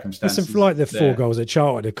circumstances. It's like the 4 goals at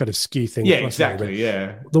Charlton to kind of skew things. Yeah, exactly,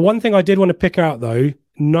 yeah. The one thing I did want to pick out, though,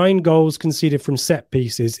 9 goals conceded from set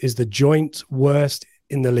pieces is the joint worst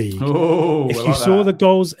in the league. If you saw the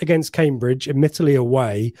goals against Cambridge, admittedly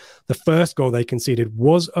away, the first goal they conceded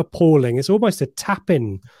was appalling. It's almost a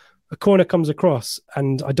tap-in. A corner comes across,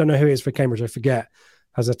 and I don't know who it is for Cambridge, I forget,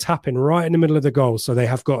 has a tap-in right in the middle of the goal. So they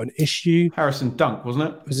have got an issue. Harrison Dunk,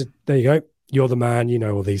 wasn't it? There you go. you're the man, you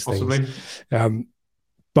know all these Possibly. things.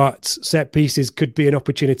 But set pieces could be an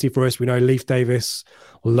opportunity for us. We know Leif Davis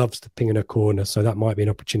loves to ping in a corner, so that might be an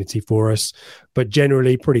opportunity for us. But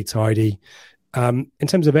generally, pretty tidy. In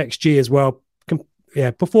terms of XG as well,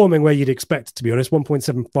 performing where you'd expect it, to be honest.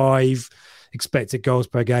 1.75 expected goals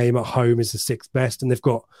per game at home is the 6th best, and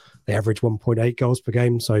they average 1.8 goals per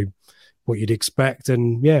game, so what you'd expect.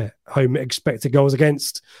 And home expected goals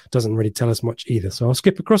against doesn't really tell us much either, so I'll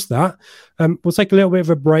skip across that. We'll take a little bit of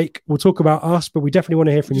a break. We'll talk about us, but we definitely want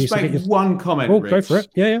to hear from you. Just make one comment, Rich. Go for it.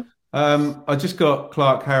 Yeah. I just got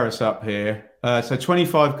Clark Harris up here. So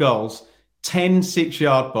 25 goals, 10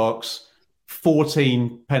 6-yard box,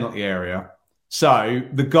 14 penalty area. So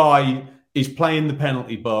the guy is playing the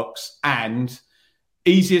penalty box, and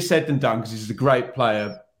easier said than done because he's a great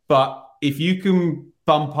player. But if you can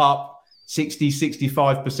bump up 60,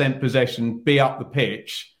 65% possession, be up the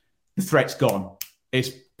pitch, the threat's gone. It's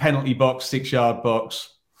penalty box, 6-yard box.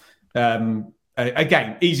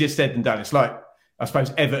 Again, easier said than done. It's like, I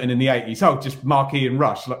suppose, Everton in the 80s. Oh, just mark Ian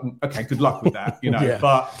Rush. Like, okay, good luck with that, you know. Yeah.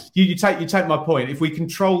 But you take my point. If we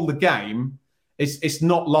control the game, it's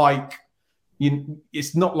not like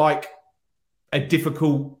a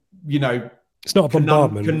difficult, it's not a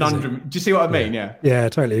bombardment conundrum. Do you see what I mean? Yeah, I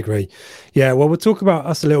totally agree. Yeah, well, we'll talk about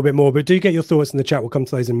us a little bit more, but do get your thoughts in the chat. We'll come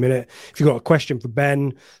to those in a minute. If you've got a question for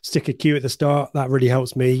Ben, stick a Q at the start. That really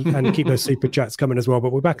helps me, and keep those super chats coming as well.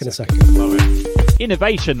 But we're back in a second. Love it.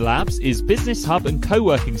 Innovation Labs is business hub and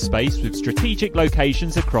co-working space with strategic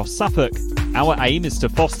locations across Suffolk. Our aim is to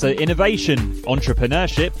foster innovation,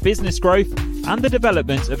 entrepreneurship, business growth, and the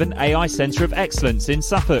development of an AI centre of excellence in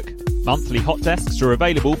Suffolk. Monthly hot desks are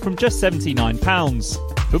available from just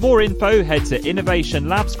 £79. For more info, head to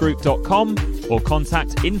innovationlabsgroup.com or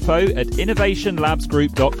contact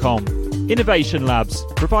info@innovationlabsgroup.com. Innovation Labs,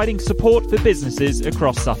 providing support for businesses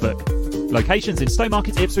across Suffolk. Locations in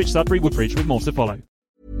Stowmarket, Ipswich, Sudbury, Woodbridge, with more to follow.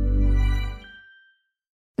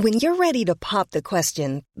 When you're ready to pop the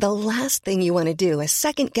question, the last thing you want to do is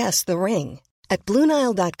second-guess the ring. At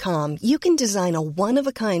BlueNile.com, you can design a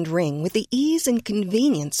one-of-a-kind ring with the ease and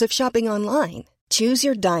convenience of shopping online. Choose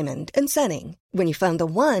your diamond and setting. When you find the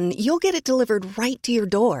one, you'll get it delivered right to your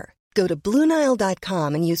door. Go to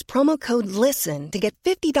BlueNile.com and use promo code LISTEN to get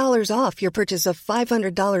 $50 off your purchase of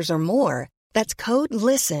 $500 or more. That's code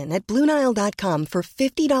LISTEN at BlueNile.com for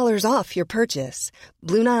 $50 off your purchase.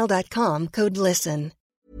 BlueNile.com, code LISTEN.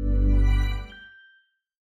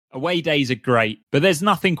 Away days are great, but there's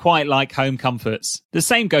nothing quite like home comforts. The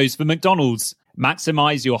same goes for McDonald's.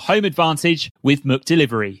 Maximise your home advantage with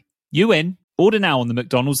McDelivery. You in? Order now on the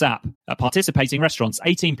McDonald's app. At participating restaurants,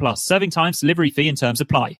 18 plus, serving times, delivery fee and terms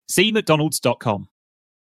apply. See mcdonalds.com.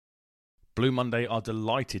 Blue Monday are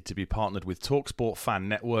delighted to be partnered with TalkSport Fan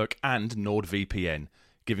Network and NordVPN,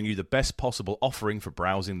 giving you the best possible offering for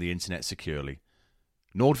browsing the internet securely.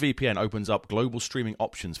 NordVPN opens up global streaming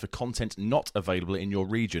options for content not available in your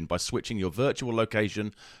region by switching your virtual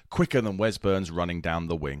location quicker than Wes Burns running down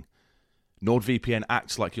the wing. NordVPN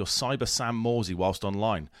acts like your cyber Sam Morsey whilst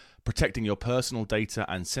online, protecting your personal data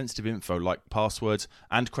and sensitive info like passwords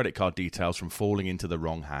and credit card details from falling into the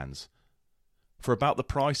wrong hands. For about the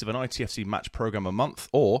price of an ITFC match program a month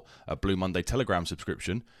or a Blue Monday Telegram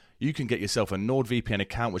subscription, you can get yourself a NordVPN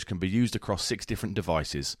account which can be used across 6 different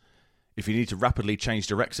devices. If you need to rapidly change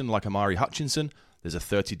direction like Amari Hutchinson, there's a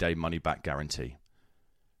 30-day money-back guarantee.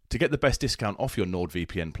 To get the best discount off your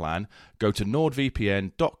NordVPN plan, go to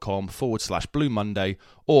nordvpn.com/Blue Monday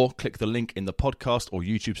or click the link in the podcast or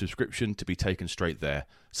YouTube subscription to be taken straight there,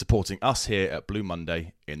 supporting us here at Blue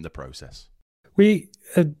Monday in the process. We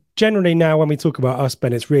generally now, when we talk about us,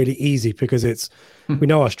 Ben, it's really easy because we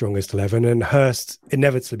know our strongest 11, and Hurst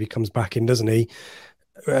inevitably comes back in, doesn't he?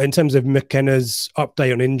 In terms of McKenna's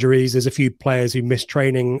update on injuries, there's a few players who missed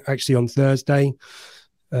training actually on Thursday,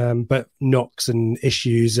 but knocks and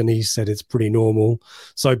issues, and he said it's pretty normal.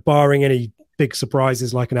 So barring any big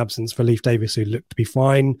surprises like an absence for Leif Davis, who looked to be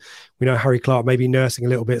fine, we know Harry Clark may be nursing a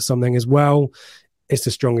little bit something as well. It's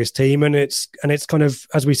the strongest team, and it's kind of,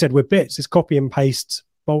 as we said, with bits, it's copy and paste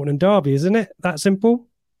Bolton and Derby, isn't it? That simple?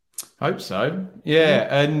 Hope so. Yeah.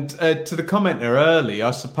 And to the commenter early,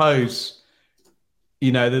 I suppose,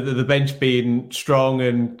 the bench being strong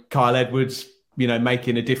and Kyle Edwards,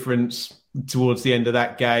 making a difference towards the end of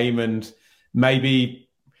that game. And maybe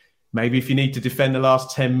if you need to defend the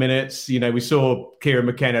last 10 minutes, we saw Kieran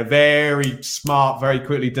McKenna very smart, very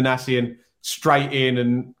quickly, Donasian straight in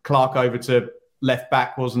and Clark over to left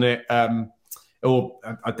back, wasn't it? Or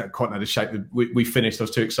I don't quite know the shape that we finished. I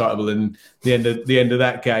was too excitable in the end of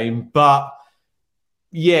that game. But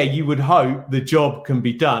yeah, you would hope the job can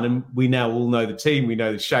be done. And we now all know the team, we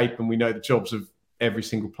know the shape, and we know the jobs of every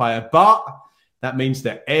single player. But that means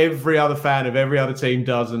that every other fan of every other team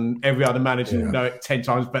does, and every other manager know it 10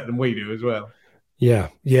 times better than we do as well. Yeah.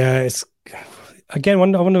 It's again, I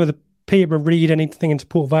wonder whether Peterborough read anything into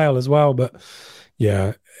Port Vale as well. But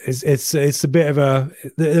yeah, it's a bit of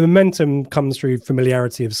the momentum comes through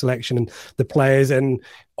familiarity of selection and the players, and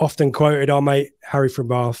often quoted our mate Harry from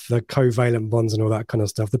Bath, the covalent bonds and all that kind of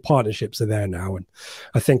stuff. The partnerships are there now, and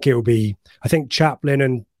I think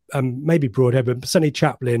Chaplin and maybe Broadhead, but certainly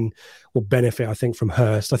Chaplin will benefit, I think, from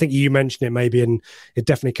Hurst. I think you mentioned it maybe, and it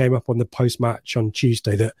definitely came up on the post-match on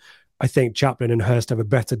Tuesday, that I think Chaplin and Hurst have a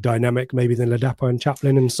better dynamic maybe than Ladapo and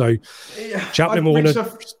Chaplin. And so Chaplin will want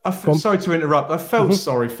to... Sorry to interrupt. I felt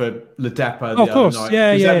sorry for Ladapo the other night.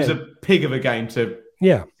 Yeah. That was a pig of a game to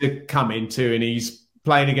come into, and he's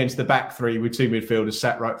playing against the back three with two midfielders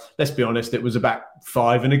sat right. Let's be honest, it was a back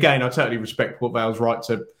five. And again, I totally respect Port Vale's right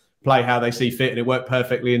to play how they see fit, and it worked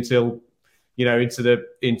perfectly until, into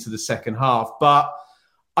the second half. But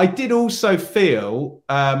I did also feel...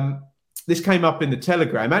 this came up in the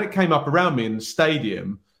Telegram, and it came up around me in the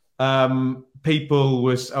stadium. People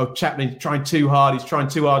was, Chaplin's trying too hard. He's trying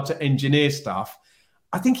too hard to engineer stuff.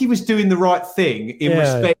 I think he was doing the right thing in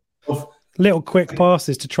respect of little quick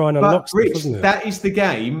passes to try and unlock stuff, wasn't it? That is the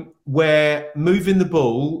game where moving the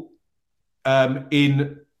ball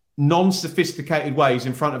in non-sophisticated ways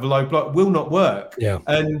in front of a low block will not work. Yeah.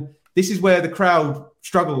 And this is where the crowd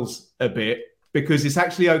struggles a bit, because it's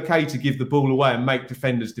actually okay to give the ball away and make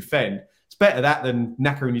defenders defend. It's better that than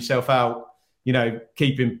knackering yourself out,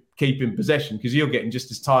 keeping possession, because you're getting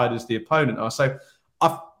just as tired as the opponent are. So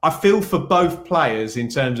I feel for both players in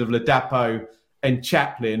terms of Ladapo and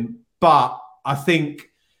Chaplin, but I think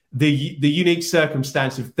the unique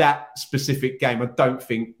circumstance of that specific game, I don't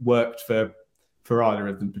think worked for either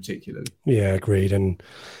of them particularly. Yeah, agreed. And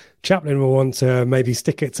Chaplin will want to maybe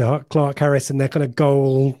stick it to Clark Harris in their kind of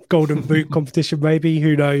golden boot competition, maybe.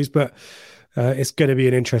 Who knows? But it's going to be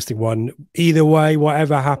an interesting one. Either way,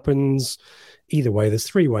 whatever happens, there's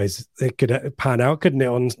three ways it could pan out, couldn't it,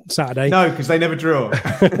 on Saturday? No, because they never draw.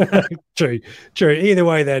 True. Either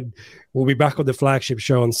way, then we'll be back on the flagship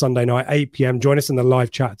show on Sunday night, 8 p.m. Join us in the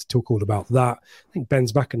live chat to talk all about that. I think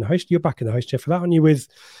Ben's back in the host. You're back in the host chair for that, aren't you, with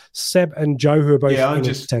Seb and Joe, who are both I'm in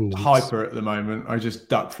just attendance? Hyper at the moment. I just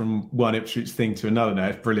ducked from one Ipswich thing to another now.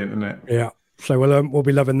 It's brilliant, isn't it? Yeah. So we'll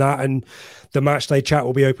be loving that. And the match day chat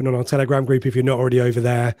will be open on our Telegram group. If you're not already over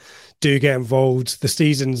there, do get involved. The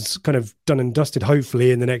season's kind of done and dusted,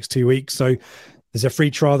 hopefully, in the next 2 weeks. So there's a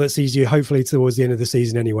free trial that sees you hopefully towards the end of the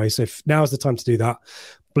season anyway. So now's the time to do that.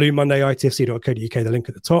 Blue Monday, itfc.co.uk. The link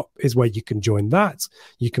at the top is where you can join that.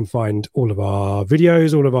 You can find all of our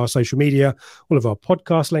videos, all of our social media, all of our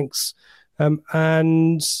podcast links. If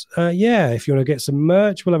you want to get some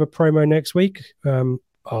merch, we'll have a promo next week.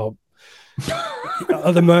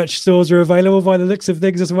 Other merch stores are available by the looks of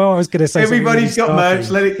things as well. I was going to say everybody's got merch.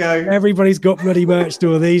 Let it go. Everybody's got bloody merch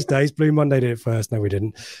store these days. Blue Monday did it first. No, we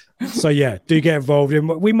didn't. So yeah, do get involved. And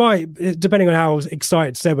we might, depending on how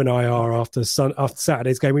excited Seb and I are after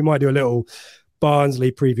Saturday's game, we might do a little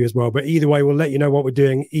Barnsley preview as well. But either way, we'll let you know what we're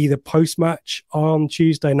doing either post match on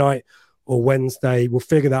Tuesday night or Wednesday. We'll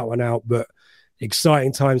figure that one out. But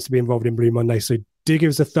exciting times to be involved in Blue Monday. So do give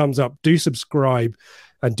us a thumbs up. Do subscribe.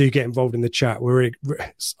 And do get involved in the chat. We're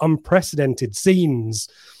unprecedented scenes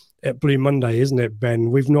at Blue Monday, isn't it,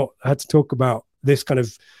 Ben? We've not had to talk about this kind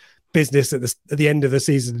of business at the end of the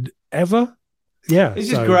season ever. Yeah, it's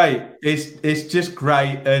just great. It's just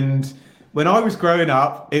great. And when I was growing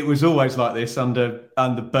up, it was always like this under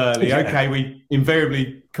Burley. Yeah. Okay, we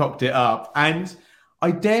invariably cocked it up, and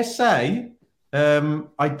I dare say,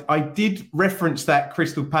 I did reference that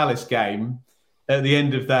Crystal Palace game at the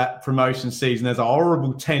end of that promotion season. There's a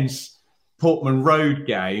horrible, tense Portman Road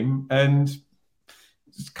game, and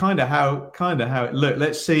it's kind of how it looked.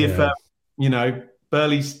 Let's see if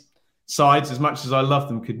Burley's sides, as much as I love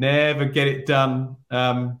them, could never get it done.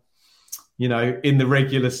 In the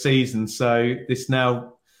regular season. So this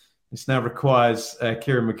now requires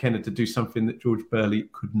Kieran McKenna to do something that George Burley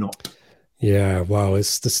could not. Yeah, well,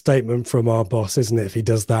 it's the statement from our boss, isn't it? If he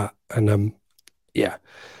does that, and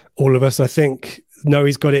all of us, I think, know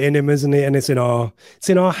he's got it in him, isn't it? And it's in our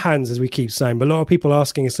hands, as we keep saying. But a lot of people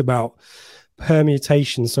asking us about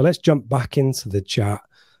permutations. So let's jump back into the chat.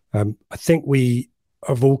 I think we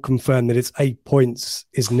have all confirmed that it's 8 points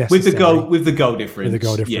is necessary with the goal difference. With the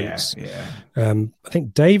goal difference, yeah. I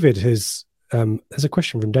think David has. There's a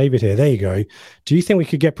question from David here. There you go. Do you think we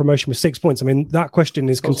could get promotion with 6 points? I mean, that question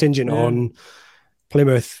is contingent on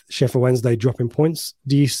Plymouth, Sheffield Wednesday dropping points.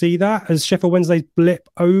 Do you see that as Sheffield Wednesday's blip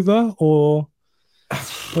over, or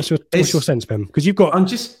what's your sense, Ben? Because you've got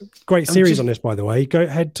great series on this, by the way. Go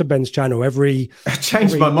head to Ben's channel I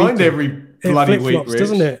change my mind every bloody week, Rich.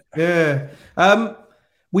 Doesn't it? Yeah.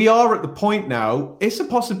 We are at the point now. It's a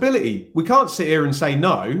possibility. We can't sit here and say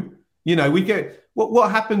no. You know, we get what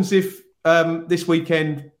happens if this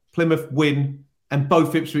weekend Plymouth win and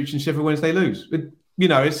both Ipswich and Sheffield Wednesday lose. You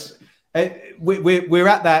know, it's we're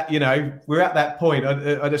at that. You know, we're at that point.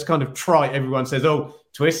 I just kind of trite. Everyone says, "Oh,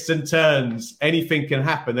 twists and turns. Anything can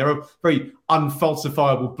happen." There are very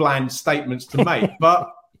unfalsifiable, bland statements to make,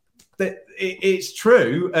 but it's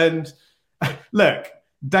true. And look,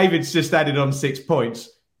 David's just added on 6 points.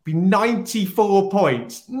 Be 94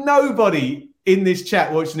 points. Nobody in this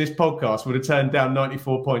chat watching this podcast would have turned down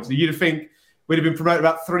 94 points. You'd have think we'd have been promoted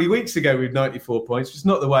about 3 weeks ago with 94 points. It's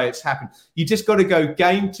not the way it's happened. You just got to go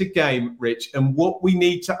game to game, Rich. And what we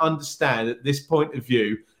need to understand at this point of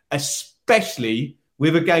view, especially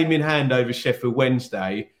with a game in hand over Sheffield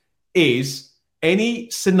Wednesday, is any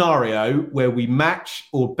scenario where we match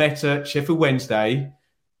or better Sheffield Wednesday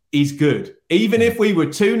is good. Even if we were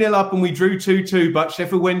 2-0 up and we drew 2-2, but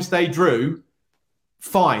Sheffield Wednesday drew,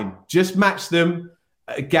 fine. Just match them,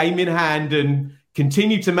 a game in hand, and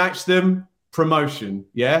continue to match them. Promotion,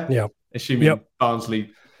 yeah? Assuming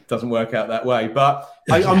Barnsley doesn't work out that way. But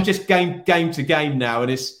I'm just game to game now,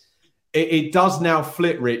 and it does now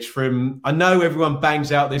flip, Rich, from, I know everyone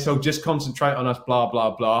bangs out this, just concentrate on us, blah,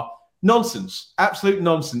 blah, blah. Nonsense. Absolute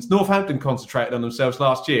nonsense. Northampton concentrated on themselves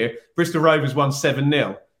last year. Bristol Rovers won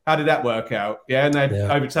 7-0. How did that work out? Yeah, and they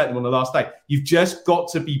overtaken them on the last day. You've just got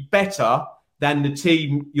to be better than the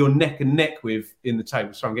team you're neck and neck with in the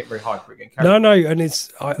table. So I'm getting very hyper again. No, and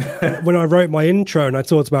it's when I wrote my intro and I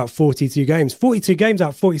talked about 42 games out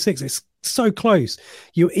of 46, it's so close.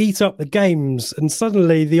 You eat up the games and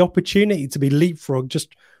suddenly the opportunity to be leapfrog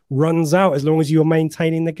just runs out as long as you're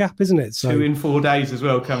maintaining the gap, isn't it? So 2 in 4 days as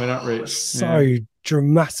well coming up, Rich. So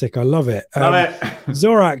dramatic. I love it. Love it.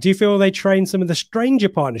 Zorak, do you feel they train some of the stranger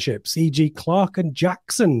partnerships, e.g. Clark and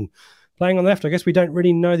Jackson playing on the left? I guess we don't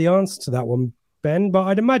really know the answer to that one, Ben, but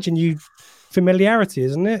I'd imagine familiarity,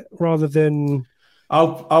 isn't it? Rather than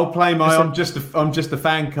I'll play my I'm just a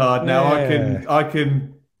fan card now. Yeah. I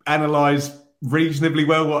can analyse reasonably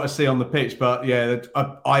well what I see on the pitch, but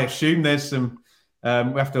I assume there's some we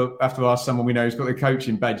have to ask someone we know who's got the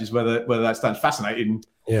coaching badges whether that stands. Fascinating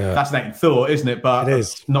thought, isn't it? But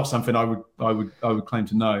it's not something I would claim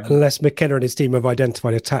to know. Unless McKenna and his team have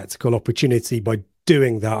identified a tactical opportunity by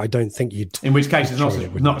doing that, I don't think you'd. In which case, it's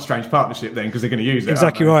not a strange partnership then, because they're going to use it.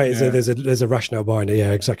 Exactly right. Yeah. There's a rationale behind it.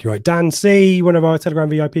 Yeah, exactly right. Dan C, one of our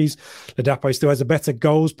Telegram VIPs, Ladapo still has a better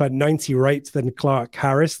goals per 90 rate than Clark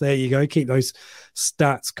Harris. There you go. Keep those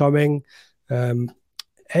stats coming.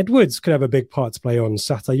 Edwards could have a big part to play on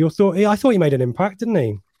Saturday. I thought he made an impact, didn't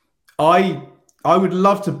he? I would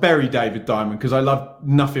love to bury David Diamond because I love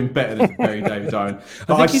nothing better than to bury David Diamond.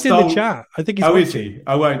 But I think he's in the chat. I think he's. Oh, is he?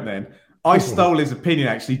 I won't then. I stole his opinion,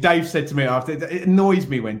 actually. Dave said to me after, it annoys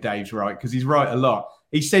me when Dave's right because he's right a lot.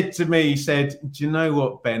 He said to me, do you know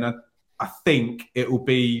what, Ben? I think it will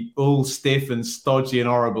be all stiff and stodgy and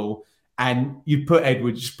horrible. And you put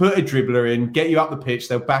Edwards, just put a dribbler in, get you up the pitch,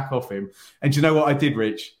 they'll back off him. And do you know what I did,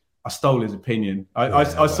 Rich? I stole his opinion.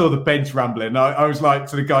 I saw the bench rumbling. I was like,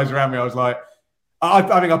 to the guys around me, I was like, I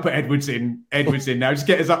think I'll put Edwards in now. Just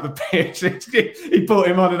get us up the pitch. He put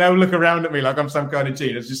him on and they'll look around at me like I'm some kind of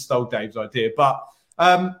genius. Just stole Dave's idea. But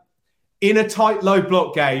in a tight, low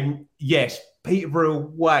block game, yes,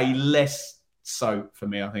 Peterborough way less so for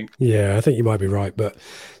me, I think. Yeah, I think you might be right. But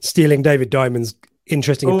stealing David Diamond's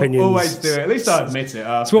interesting opinions. Always do it. At least I admit it.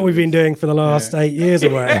 It's what we've been doing for the last 8 years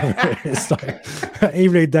or whatever. So,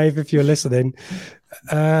 evening, Dave, if you're listening.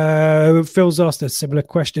 Phil's asked a similar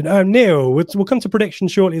question. Neil, we'll come to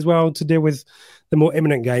predictions shortly as well to deal with the more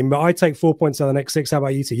imminent game, but I take 4 points out of the next 6. How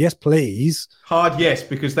about you two? Yes, please. Hard yes,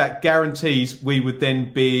 because that guarantees we would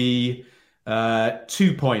then be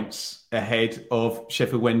 2 points ahead of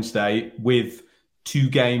Sheffield Wednesday with 2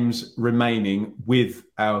 games remaining with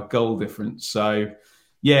our goal difference. So,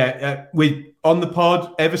 we on the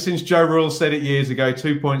pod, ever since Joe Rule said it years ago,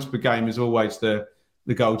 2 points per game is always the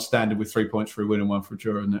gold standard, with 3 points for a win and 1 for a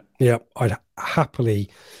draw, isn't it? Yeah, I'd happily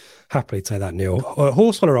take that, Neil.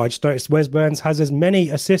 Horsewaller, I just noticed Wes Burns has as many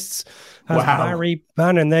assists as Barry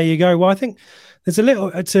Bannon. There you go. Well, I think there's a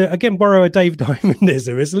little, to again borrow a Dave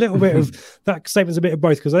Diamondism, it's a little bit of, that statement's a bit of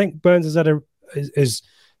both, because I think Burns has had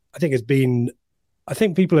I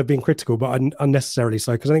think people have been critical, but unnecessarily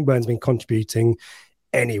so, because I think Burns has been contributing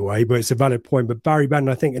anyway, but it's a valid point. But Barry Bannon,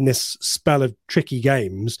 I think in this spell of tricky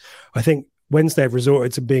games, I think Wednesday have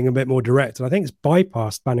resorted to being a bit more direct, and I think it's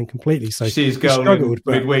bypassed Bannon completely. So she's struggled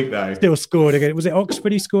midweek though. Still scored again. Was it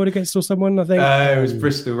Oxford he scored against or someone? I think it was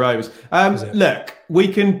Bristol Rovers. Look, we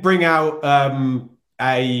can bring out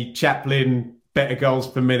a Chaplin better goals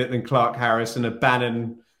per minute than Clark Harris and a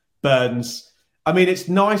Bannon Burns. I mean, it's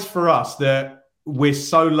nice for us that we're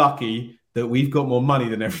so lucky that we've got more money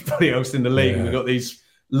than everybody else in the league, and we've got these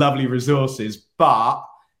lovely resources. But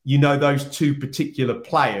those two particular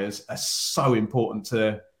players are so important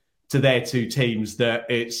to their two teams that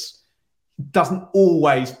it's doesn't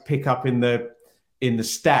always pick up in the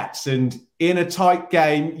stats. And in a tight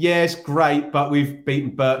game, yes, great, but we've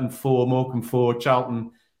beaten Burton 4, Morecambe 4,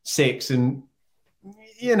 Charlton 6, and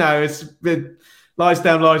it lies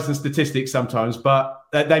down lies and statistics sometimes, but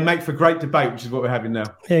they make for great debate, which is what we're having now.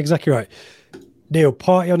 Yeah, exactly right. Neil,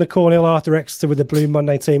 party on the Cornhill after Exeter with the Blue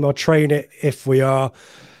Monday team. I'll train it if we are.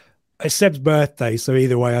 It's Seb's birthday, so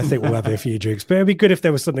either way, I think we'll have a few drinks. But it'd be good if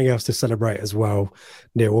there was something else to celebrate as well.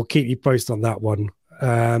 Neil, we'll keep you posted on that one.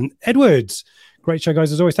 Edwards, great show,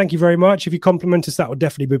 guys, as always. Thank you very much. If you compliment us, that will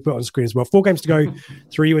definitely be put on screen as well. 4 games to go,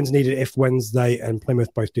 3 wins needed if Wednesday and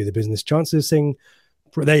Plymouth both do the business. Chances thing,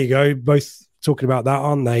 there you go. Both talking about that,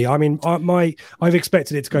 aren't they? I mean, I've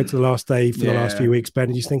expected it to go to the last day for the last few weeks. Ben,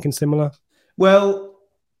 are you thinking similar? Well,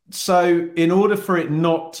 so in order for it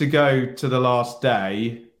not to go to the last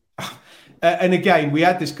day, and again, we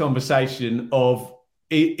had this conversation of,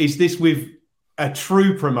 is this with a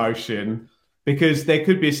true promotion? Because there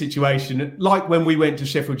could be a situation like when we went to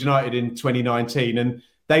Sheffield United in 2019 and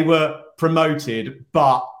they were promoted,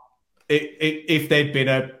 but if there'd been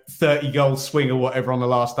a 30-goal swing or whatever on the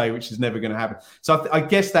last day, which is never going to happen. So I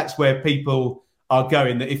guess that's where people are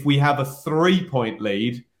going, that if we have a 3-point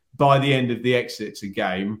lead by the end of the Exeter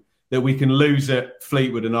game, that we can lose at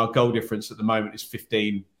Fleetwood, and our goal difference at the moment is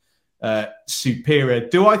 15 superior.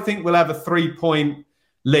 Do I think we'll have a 3-point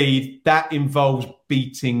lead? That involves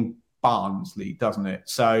beating Barnsley, doesn't it?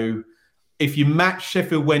 So if you match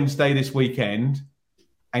Sheffield Wednesday this weekend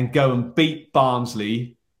and go and beat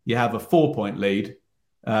Barnsley, you have a 4-point lead.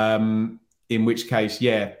 In which case,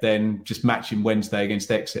 then just matching Wednesday against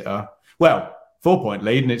Exeter. Well, 4-point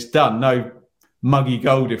lead and it's done. No muggy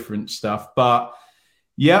goal difference stuff. But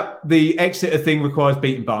the Exeter thing requires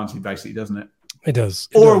beating Barnsley, basically, doesn't it? It does.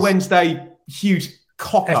 A Wednesday huge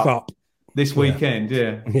cock up this weekend.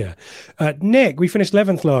 Yeah. Nick, we finished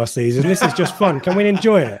 11th last season. This is just fun. Can we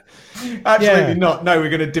enjoy it? Absolutely not. No, we're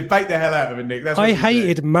going to debate the hell out of it, Nick. I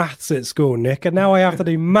hated maths at school, Nick, and now I have to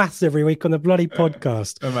do maths every week on the bloody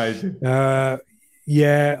podcast. Amazing.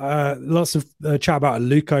 Lots of chat about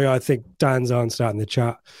Luco. I think Dan's answered out in the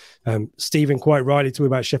chat. Stephen quite rightly talking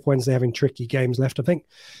about Sheffield Wednesday having tricky games left, I think.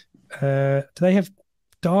 Do they have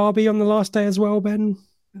Derby on the last day as well, Ben?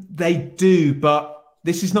 They do, but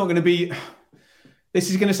this is not going to be...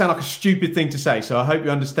 This is going to sound like a stupid thing to say, so I hope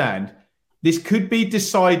you understand. This could be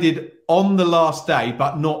decided on the last day,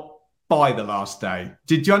 but not by the last day.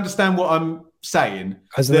 Did you understand what I'm saying?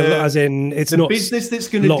 As in it's the not business that's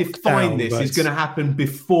going to define this is going to happen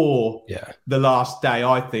before the last day,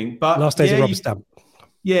 I think. But last day's a rubber stamp.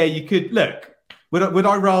 Yeah, you could look. Would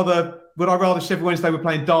I rather Sheffield Wednesday were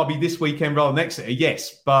playing Derby this weekend rather than Exeter?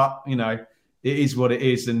 Yes, but it is what it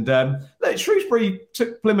is. And look, Shrewsbury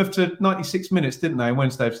took Plymouth to 96 minutes, didn't they? And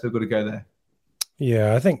Wednesday have still got to go there.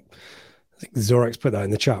 Yeah, I think Zorex put that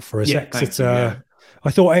in the chat for us. Exeter.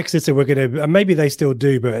 I thought Exeter were going to, and maybe they still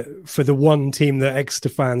do, but for the one team that Exeter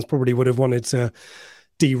fans probably would have wanted to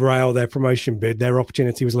derail their promotion bid, their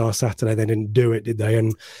opportunity was last Saturday. They didn't do it, did they?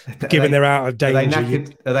 And given they're out of danger,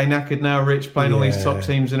 are they knackered now, Rich, playing all these top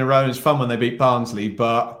teams in a row? It's fun when they beat Barnsley,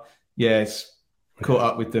 but it's caught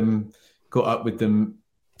up with them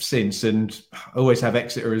since. And I always have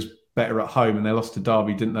Exeter as better at home, and they lost to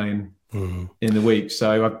Derby, didn't they? In the week,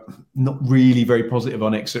 so I'm not really very positive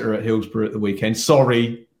on Exeter at Hillsborough at the weekend.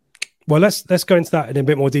 Sorry. Well, let's go into that in a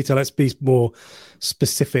bit more detail. Let's be more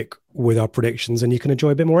specific with our predictions, and you can enjoy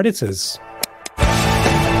a bit more editors.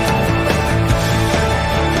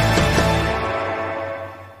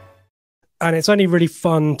 And it's only really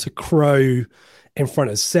fun to crow in front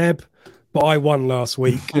of Seb, but I won last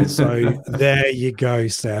week, so there you go,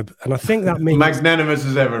 Seb. And I think that means magnanimous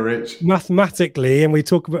as ever, Rich. Mathematically, and we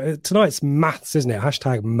talk about tonight's maths, isn't it?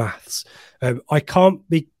 Hashtag maths. I can't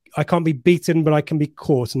be beaten, but I can be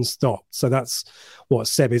caught and stopped. So that's what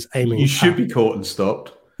Seb is aiming. You should be caught and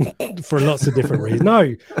stopped for lots of different reasons.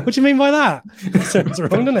 No, what do you mean by that? Sounds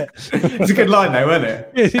wrong, doesn't it? It's a good line, though, isn't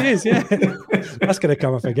it? It is, yeah. That's going to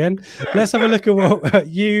come up again. Let's have a look at what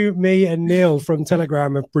you, me, and Neil from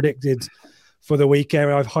Telegram have predicted for the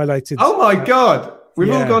weekend. I've highlighted. Oh my God! We've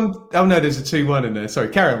all gone. Oh no, there's a 2-1 in there. Sorry,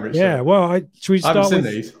 carry on, Richard. Yeah, well, should we start with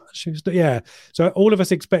these? Yeah. So all of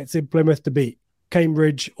us expected Plymouth to beat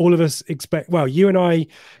Cambridge. All of us expect. Well, you and I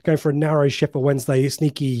going for a narrow Sheffield Wednesday,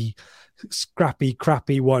 sneaky, scrappy,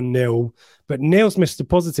 crappy 1-0. But Neil's missed a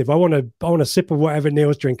positive. I want a sip of whatever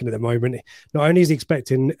Neil's drinking at the moment. Not only is he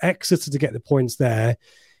expecting Exeter to get the points there,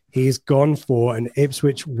 he's gone for an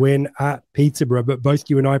Ipswich win at Peterborough. But both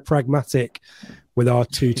you and I pragmatic with our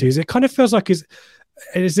 2-2s. It kind of feels like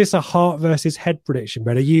is this a heart versus head prediction,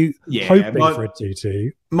 Ben? Are you hoping for a 2-2?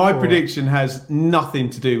 My prediction has nothing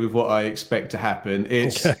to do with what I expect to happen.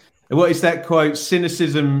 It's what is that quote?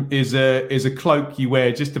 Cynicism is a cloak you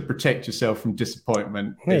wear just to protect yourself from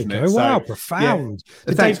disappointment. There you go. Wow, profound.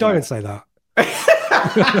 Did Dave Diamond say that?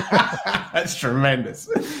 That's tremendous.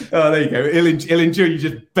 Oh, there you go. He'll enjoy. You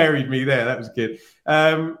just buried me there. That was good.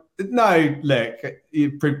 No, look,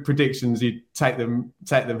 predictions. You take them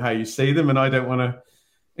how you see them, and I don't want to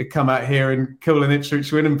come out here and call an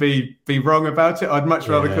Ipswich win and be wrong about it. I'd much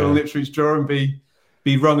rather call an Ipswich draw and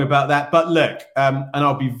be wrong about that. But look, and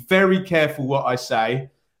I'll be very careful what I say,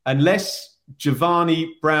 unless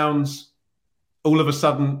Giovanni Brown's all of a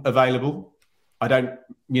sudden available. I don't,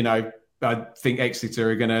 I think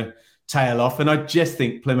Exeter are going to tail off, and I just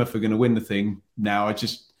think Plymouth are going to win the thing now. I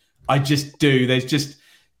just do. There's just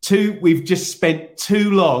we've just spent too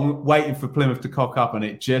long waiting for Plymouth to cock up, and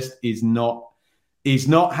it just is not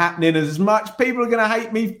happening. As much people are going to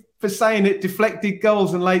hate me for saying it, deflected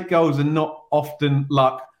goals and late goals are not often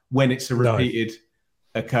luck when it's a repeated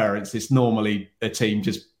occurrence. It's normally a team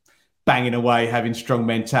just banging away, having strong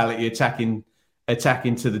mentality, attacking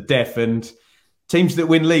to the death. And teams that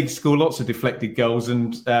win leagues score lots of deflected goals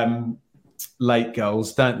and late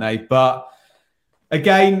goals, don't they? But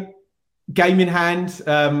again, game in hand.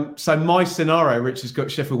 So my scenario, Rich, has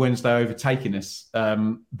got Sheffield Wednesday overtaking us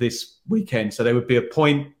this weekend. So there would be a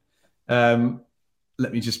point.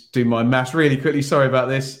 Let me just do my maths really quickly. Sorry about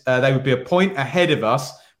this. They would be a point ahead of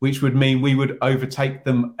us, which would mean we would overtake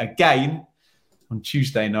them again on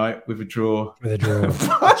Tuesday night with a draw.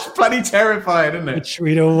 That's bloody terrifying, isn't it? Which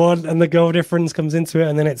we don't want, and the goal difference comes into it,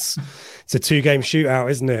 and then it's a 2-game shootout,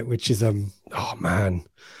 isn't it? Which is oh man.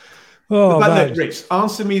 But look, Rich,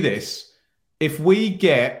 answer me this: if we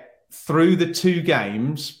get through the 2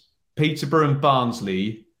 games, Peterborough and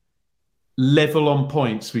Barnsley level on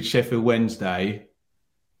points with Sheffield Wednesday,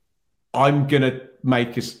 I'm gonna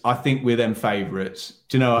make us. I think we're them favourites.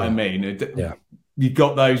 Do you know what I mean? Yeah. You've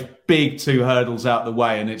got those big 2 hurdles out the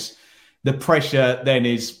way, and it's the pressure then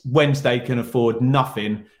is Wednesday can afford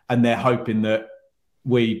nothing, and they're hoping that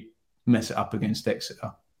we mess it up against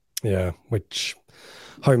Exeter. Yeah, which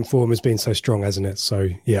home form has been so strong, hasn't it? So,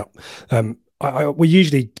 yeah. We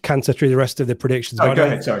usually canter through the rest of the predictions. Oh, go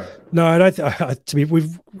ahead, sorry. No,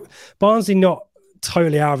 we've Barnsley not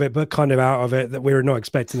totally out of it, but kind of out of it, that we were not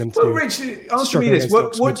expecting them to. Well, Rich, answer me this.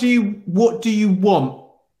 What do you want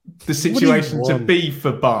the situation to be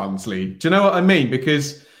for Barnsley? Do you know what I mean?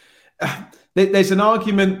 Because there's an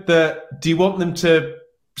argument that do you want them to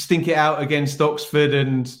stink it out against Oxford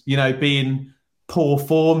and, be in poor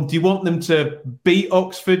form? Do you want them to beat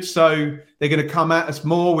Oxford so they're going to come at us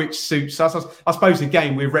more, which suits us? I suppose,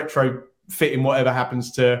 again, we're retrofitting whatever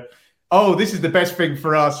happens to, this is the best thing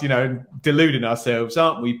for us, deluding ourselves,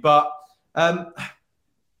 aren't we? But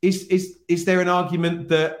is there an argument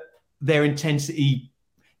that their intensity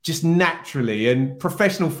just naturally, and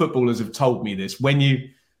professional footballers have told me this, when you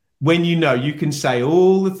you can say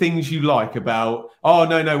all the things you like about,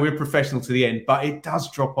 no, we're professional to the end, but it does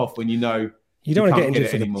drop off when you don't want to get into it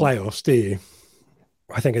for the playoffs, do you?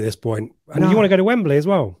 I think at this point, and you want to go to Wembley as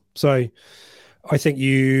well. So I think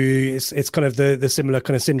it's kind of the similar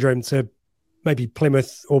kind of syndrome to maybe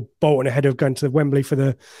Plymouth or Bolton ahead of going to Wembley for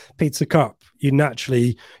the Pizza Cup. You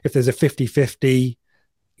naturally, if there's a 50-50,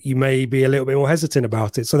 you may be a little bit more hesitant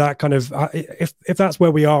about it. So that kind of, if that's where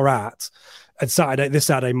we are at this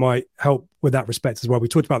Saturday might help with that respect as well. We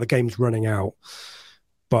talked about the games running out,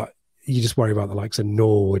 but you just worry about the likes of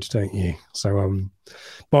Norwich, don't you? So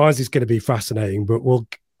Barnsley's going to be fascinating, but we'll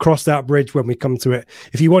cross that bridge when we come to it.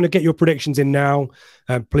 If you want to get your predictions in now,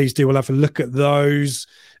 please do. We'll have a look at those.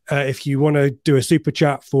 If you want to do a super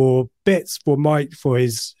chat for bits for Mike for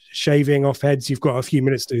his shaving off heads, you've got a few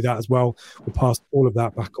minutes to do that as well. We'll pass all of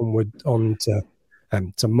that back on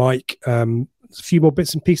to Mike. A few more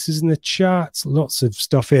bits and pieces in the chat. Lots of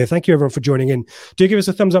stuff here. Thank you everyone for joining in. Do give us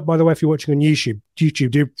a thumbs up, by the way, if you're watching on YouTube.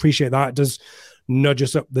 Do appreciate that. It does nudge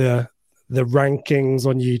us up the rankings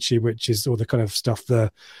on YouTube, which is all the kind of stuff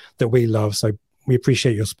that we love. So we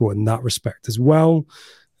appreciate your support in that respect as well.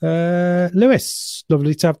 Lewis,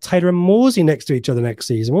 lovely to have Taylor and Morsey next to each other next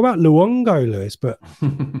season. What about Luongo, Lewis? But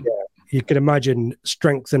you could imagine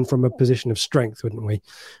strengthen from a position of strength, wouldn't we?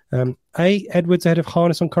 Edwards ahead of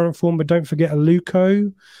Harness on current form, but don't forget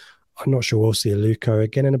Aluko. I'm not sure we'll see Aluko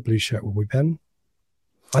again in a blue shirt, will we, Ben?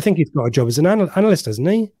 I think he's got a job as an analyst, hasn't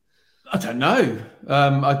he? I don't know.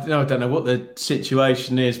 I don't know what the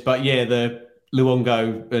situation is, but yeah, the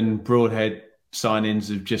Luongo and Broadhead signings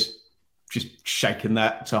have just shaken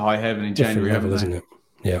that to high heaven in January, haven't they? Isn't it?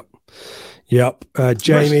 Yep.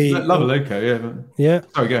 Jamie, love Aluko, yeah.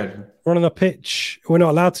 Sorry, go ahead. We're on the pitch. We're not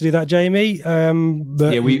allowed to do that, Jamie.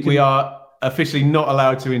 But we are officially not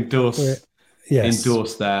allowed to endorse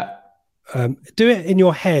that. Do it in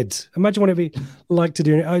your head. Imagine what it'd be like to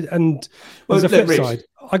do it. And there's a flip side.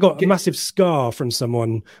 I got a massive scar from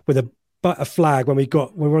someone with a flag when we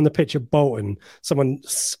were on the pitch at Bolton. Someone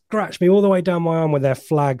scratched me all the way down my arm with their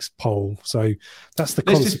flags pole. So that's the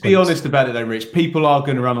consequence. Let's just be honest about it though, Rich. People are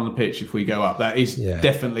going to run on the pitch if we go up. That is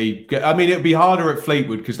definitely... I mean, it'd be harder at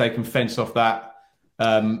Fleetwood because they can fence off that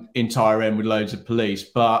entire end with loads of police.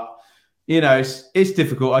 But, it's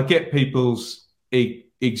difficult. I get people's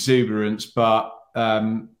exuberance, but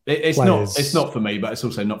it's not for me, but it's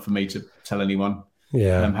also not for me to tell anyone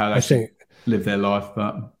how they should live their life.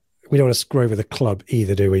 But we don't want to screw over the club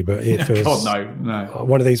either, do we? But it feels God, no.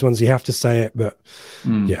 One of these ones you have to say it, but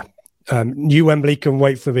New Wembley can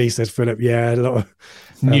wait for me, says Philip. Yeah, a lot of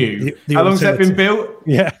new. How long's that been built?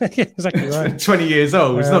 Yeah, exactly right. 20 years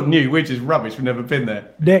old. It's not new. We're just rubbish. We've never been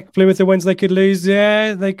there. Nick, Plymouth and Wednesday could lose.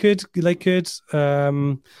 Yeah, they could.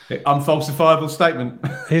 Unfalsifiable statement.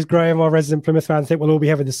 Here's Graham, our resident Plymouth fan. I think we'll all be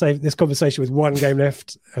having this conversation with one game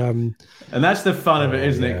left. And that's the fun of it,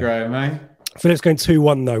 isn't it, Graham? Eh? Philip's going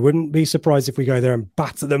 2-1 though. Wouldn't be surprised if we go there and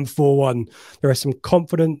batter them 4-1. There is some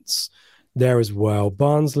confidence there as well.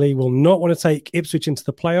 Barnsley will not want to take Ipswich into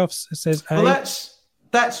the playoffs, it says A. Well,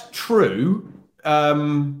 that's true.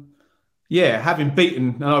 Having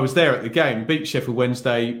beaten, and I was there at the game, beat Sheffield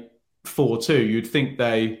Wednesday 4-2, you'd think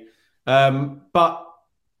they... but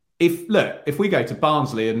if we go to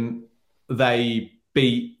Barnsley and they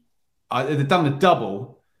beat... they've done the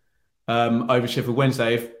double over Sheffield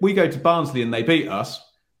Wednesday. If we go to Barnsley and they beat us,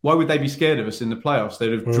 why would they be scared of us in the playoffs?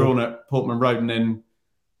 They'd have drawn at Portman Road and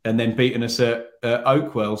then beaten us at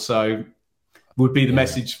Oakwell. So would be the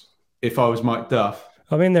message if I was Mike Duff.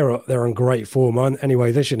 I mean, they're on great form.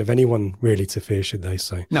 Anyway, they shouldn't have anyone really to fear, should they?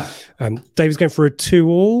 So no. David's going for a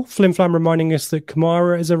 2-2. Flim Flam reminding us that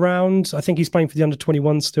Kamara is around. I think he's playing for the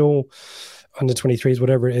under-21 still, under-23s,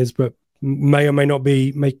 whatever it is, but may or may not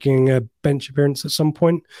be making a bench appearance at some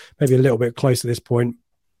point. Maybe a little bit close at this point.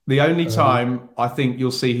 The only time I think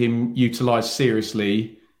you'll see him utilised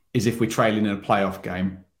seriously is if we're trailing in a playoff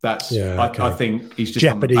game. That's I think he's just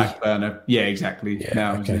Jeopardy. On the back burner. Yeah, exactly. Yeah,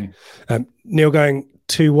 now, okay. Neil going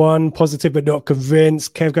 2-1, positive but not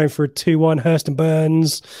convinced. Kev going for a 2-1, Hurst and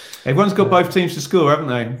Burns. Everyone's got both teams to score, haven't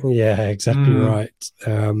they? Yeah, exactly right.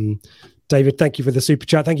 David, thank you for the super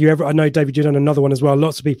chat. Thank you. I know, David, you've done another one as well.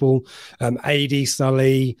 Lots of people, AD,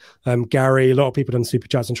 Sully, Gary, a lot of people done super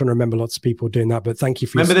chats. I'm trying to remember lots of people doing that, but thank you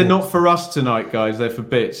for Remember, they're not for us tonight, guys. They're for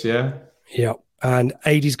bits, yeah? Yeah. And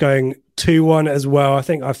AD's going 2-1 as well.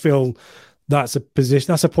 I feel that's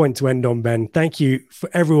a point to end on, Ben. Thank you for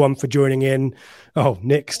everyone for joining in. Oh,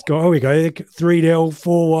 Nick's got, we go, 3-0,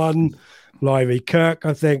 4-1. Lively. Kirk,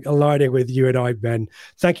 I think, aligning with you and I, Ben.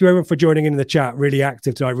 Thank you, everyone, for joining in the chat. Really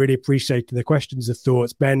active tonight. Really appreciating the questions, the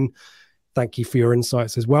thoughts. Ben, thank you for your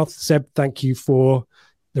insights as well. Seb, thank you for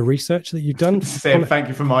the research that you've done. Seb, thank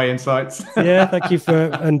you for my insights. Yeah, thank you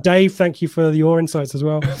and Dave, thank you for your insights as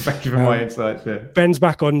well. Thank you for my insights, yeah. Ben's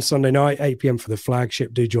back on Sunday night, 8 p.m. for the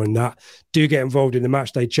flagship. Do join that. Do get involved in the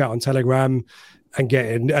match day chat on Telegram and get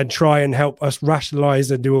in and try and help us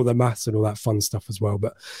rationalize and do all the maths and all that fun stuff as well.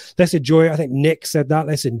 But let's enjoy it. I think Nick said that.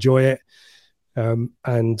 Let's enjoy it.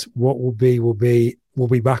 And what will be, we'll be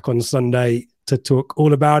back on Sunday to talk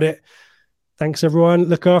all about it. Thanks, everyone.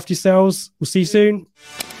 Look after yourselves. We'll see you soon.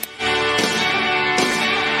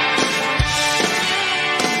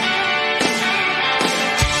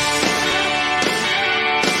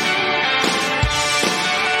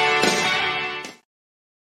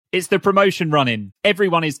 It's the promotion run-in.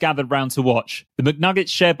 Everyone is gathered round to watch. The McNuggets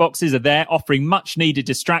share boxes are there, offering much-needed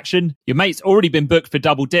distraction. Your mate's already been booked for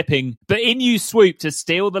double dipping, but in you swoop to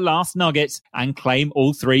steal the last nugget and claim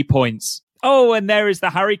all 3 points. Oh, and there is the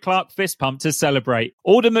Harry Clark fist pump to celebrate.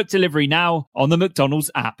 Order McDelivery now on the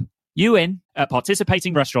McDonald's app. You in at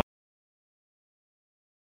participating restaurants.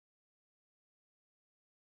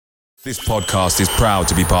 This podcast is proud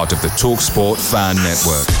to be part of the TalkSport Fan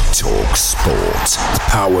Network. TalkSport.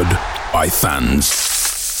 Powered by fans.